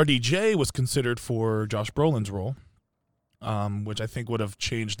 RDJ was considered for Josh Brolin's role, which I think would have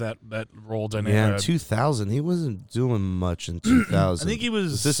changed that role dynamic. Yeah, in 2000, he wasn't doing much in 2000. I think he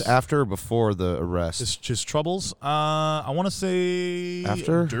was. Was this after or before the arrest? His troubles. I want to say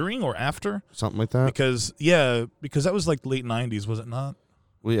after, during, or after, something like that. Because that was like late 90s, was it not?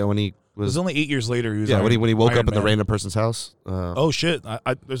 Well, yeah, when he was. It was only 8 years later. He was when he woke Iron up in the Man. random person's house. Oh shit!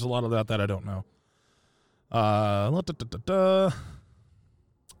 There's a lot of that I don't know.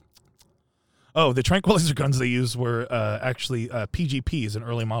 Oh, the tranquilizer guns they used were actually PGPs, an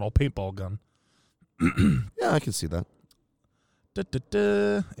early model paintball gun. Yeah, I can see that.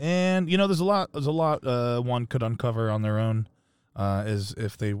 And there's a lot one could uncover on their own, as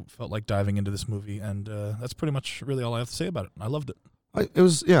if they felt like diving into this movie, and that's pretty much really all I have to say about it. I loved it. It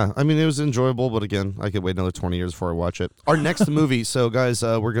was enjoyable, but again, I could wait another 20 years before I watch it. Our next movie, so guys,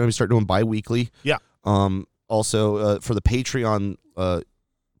 we're going to start doing bi-weekly. Yeah. Also, for the Patreon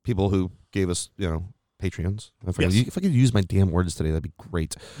people who gave us, Patreons. If I could use my damn words today, that'd be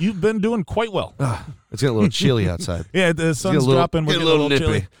great. You've been doing quite well. It's getting a little chilly outside. Yeah, the sun's dropping. We're getting a little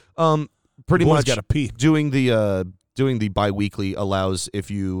chilly. Pretty Boys much gotta pee. Doing the bi-weekly allows, if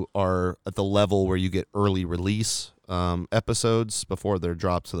you are at the level where you get early release episodes before they're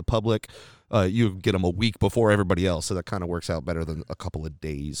dropped to the public, you get them a week before everybody else, so that kind of works out better than a couple of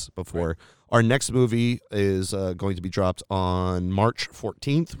days before. Right. Our next movie is going to be dropped on March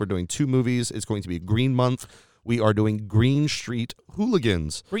 14th. We're doing 2 movies. It's going to be a green month. We are doing Green Street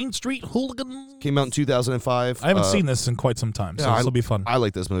Hooligans. Green Street Hooligans came out in 2005. I haven't seen this in quite some time, so this will be fun. I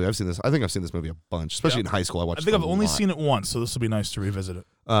like this movie. I think I've seen this movie a bunch, especially in high school. I think I've only seen it once, so this will be nice to revisit it.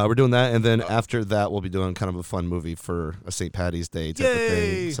 We're doing that, and then after that, we'll be doing kind of a fun movie for a St. Patty's Day type of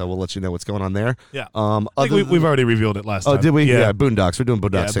thing. So we'll let you know what's going on there. Yeah. I think we've already revealed it last time. Oh, did we? Yeah, Boondocks. We're doing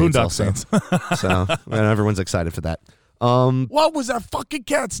Boondock Saints Boondock also. Saints. So everyone's excited for that. What was that fucking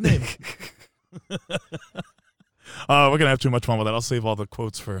cat's name? We're going to have too much fun with that. I'll save all the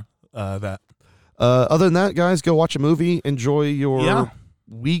quotes for that. Other than that, guys, go watch a movie. Enjoy your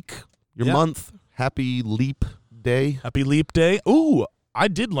week, your month. Happy Leap Day. Happy Leap Day. Ooh, I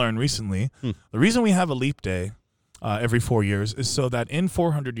did learn recently the reason we have a leap day every 4 years is so that in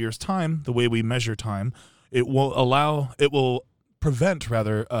 400 years' time, the way we measure time, it will prevent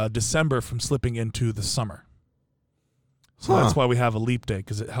December from slipping into the summer. So that's why we have a leap day,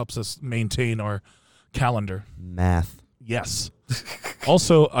 because it helps us maintain our calendar. Math. Yes. I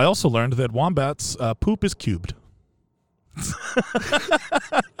also learned that wombats poop is cubed.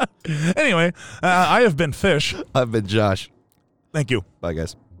 Anyway, I have been Fish. I've been Josh. Thank you. Bye,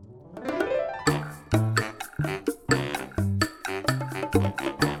 guys.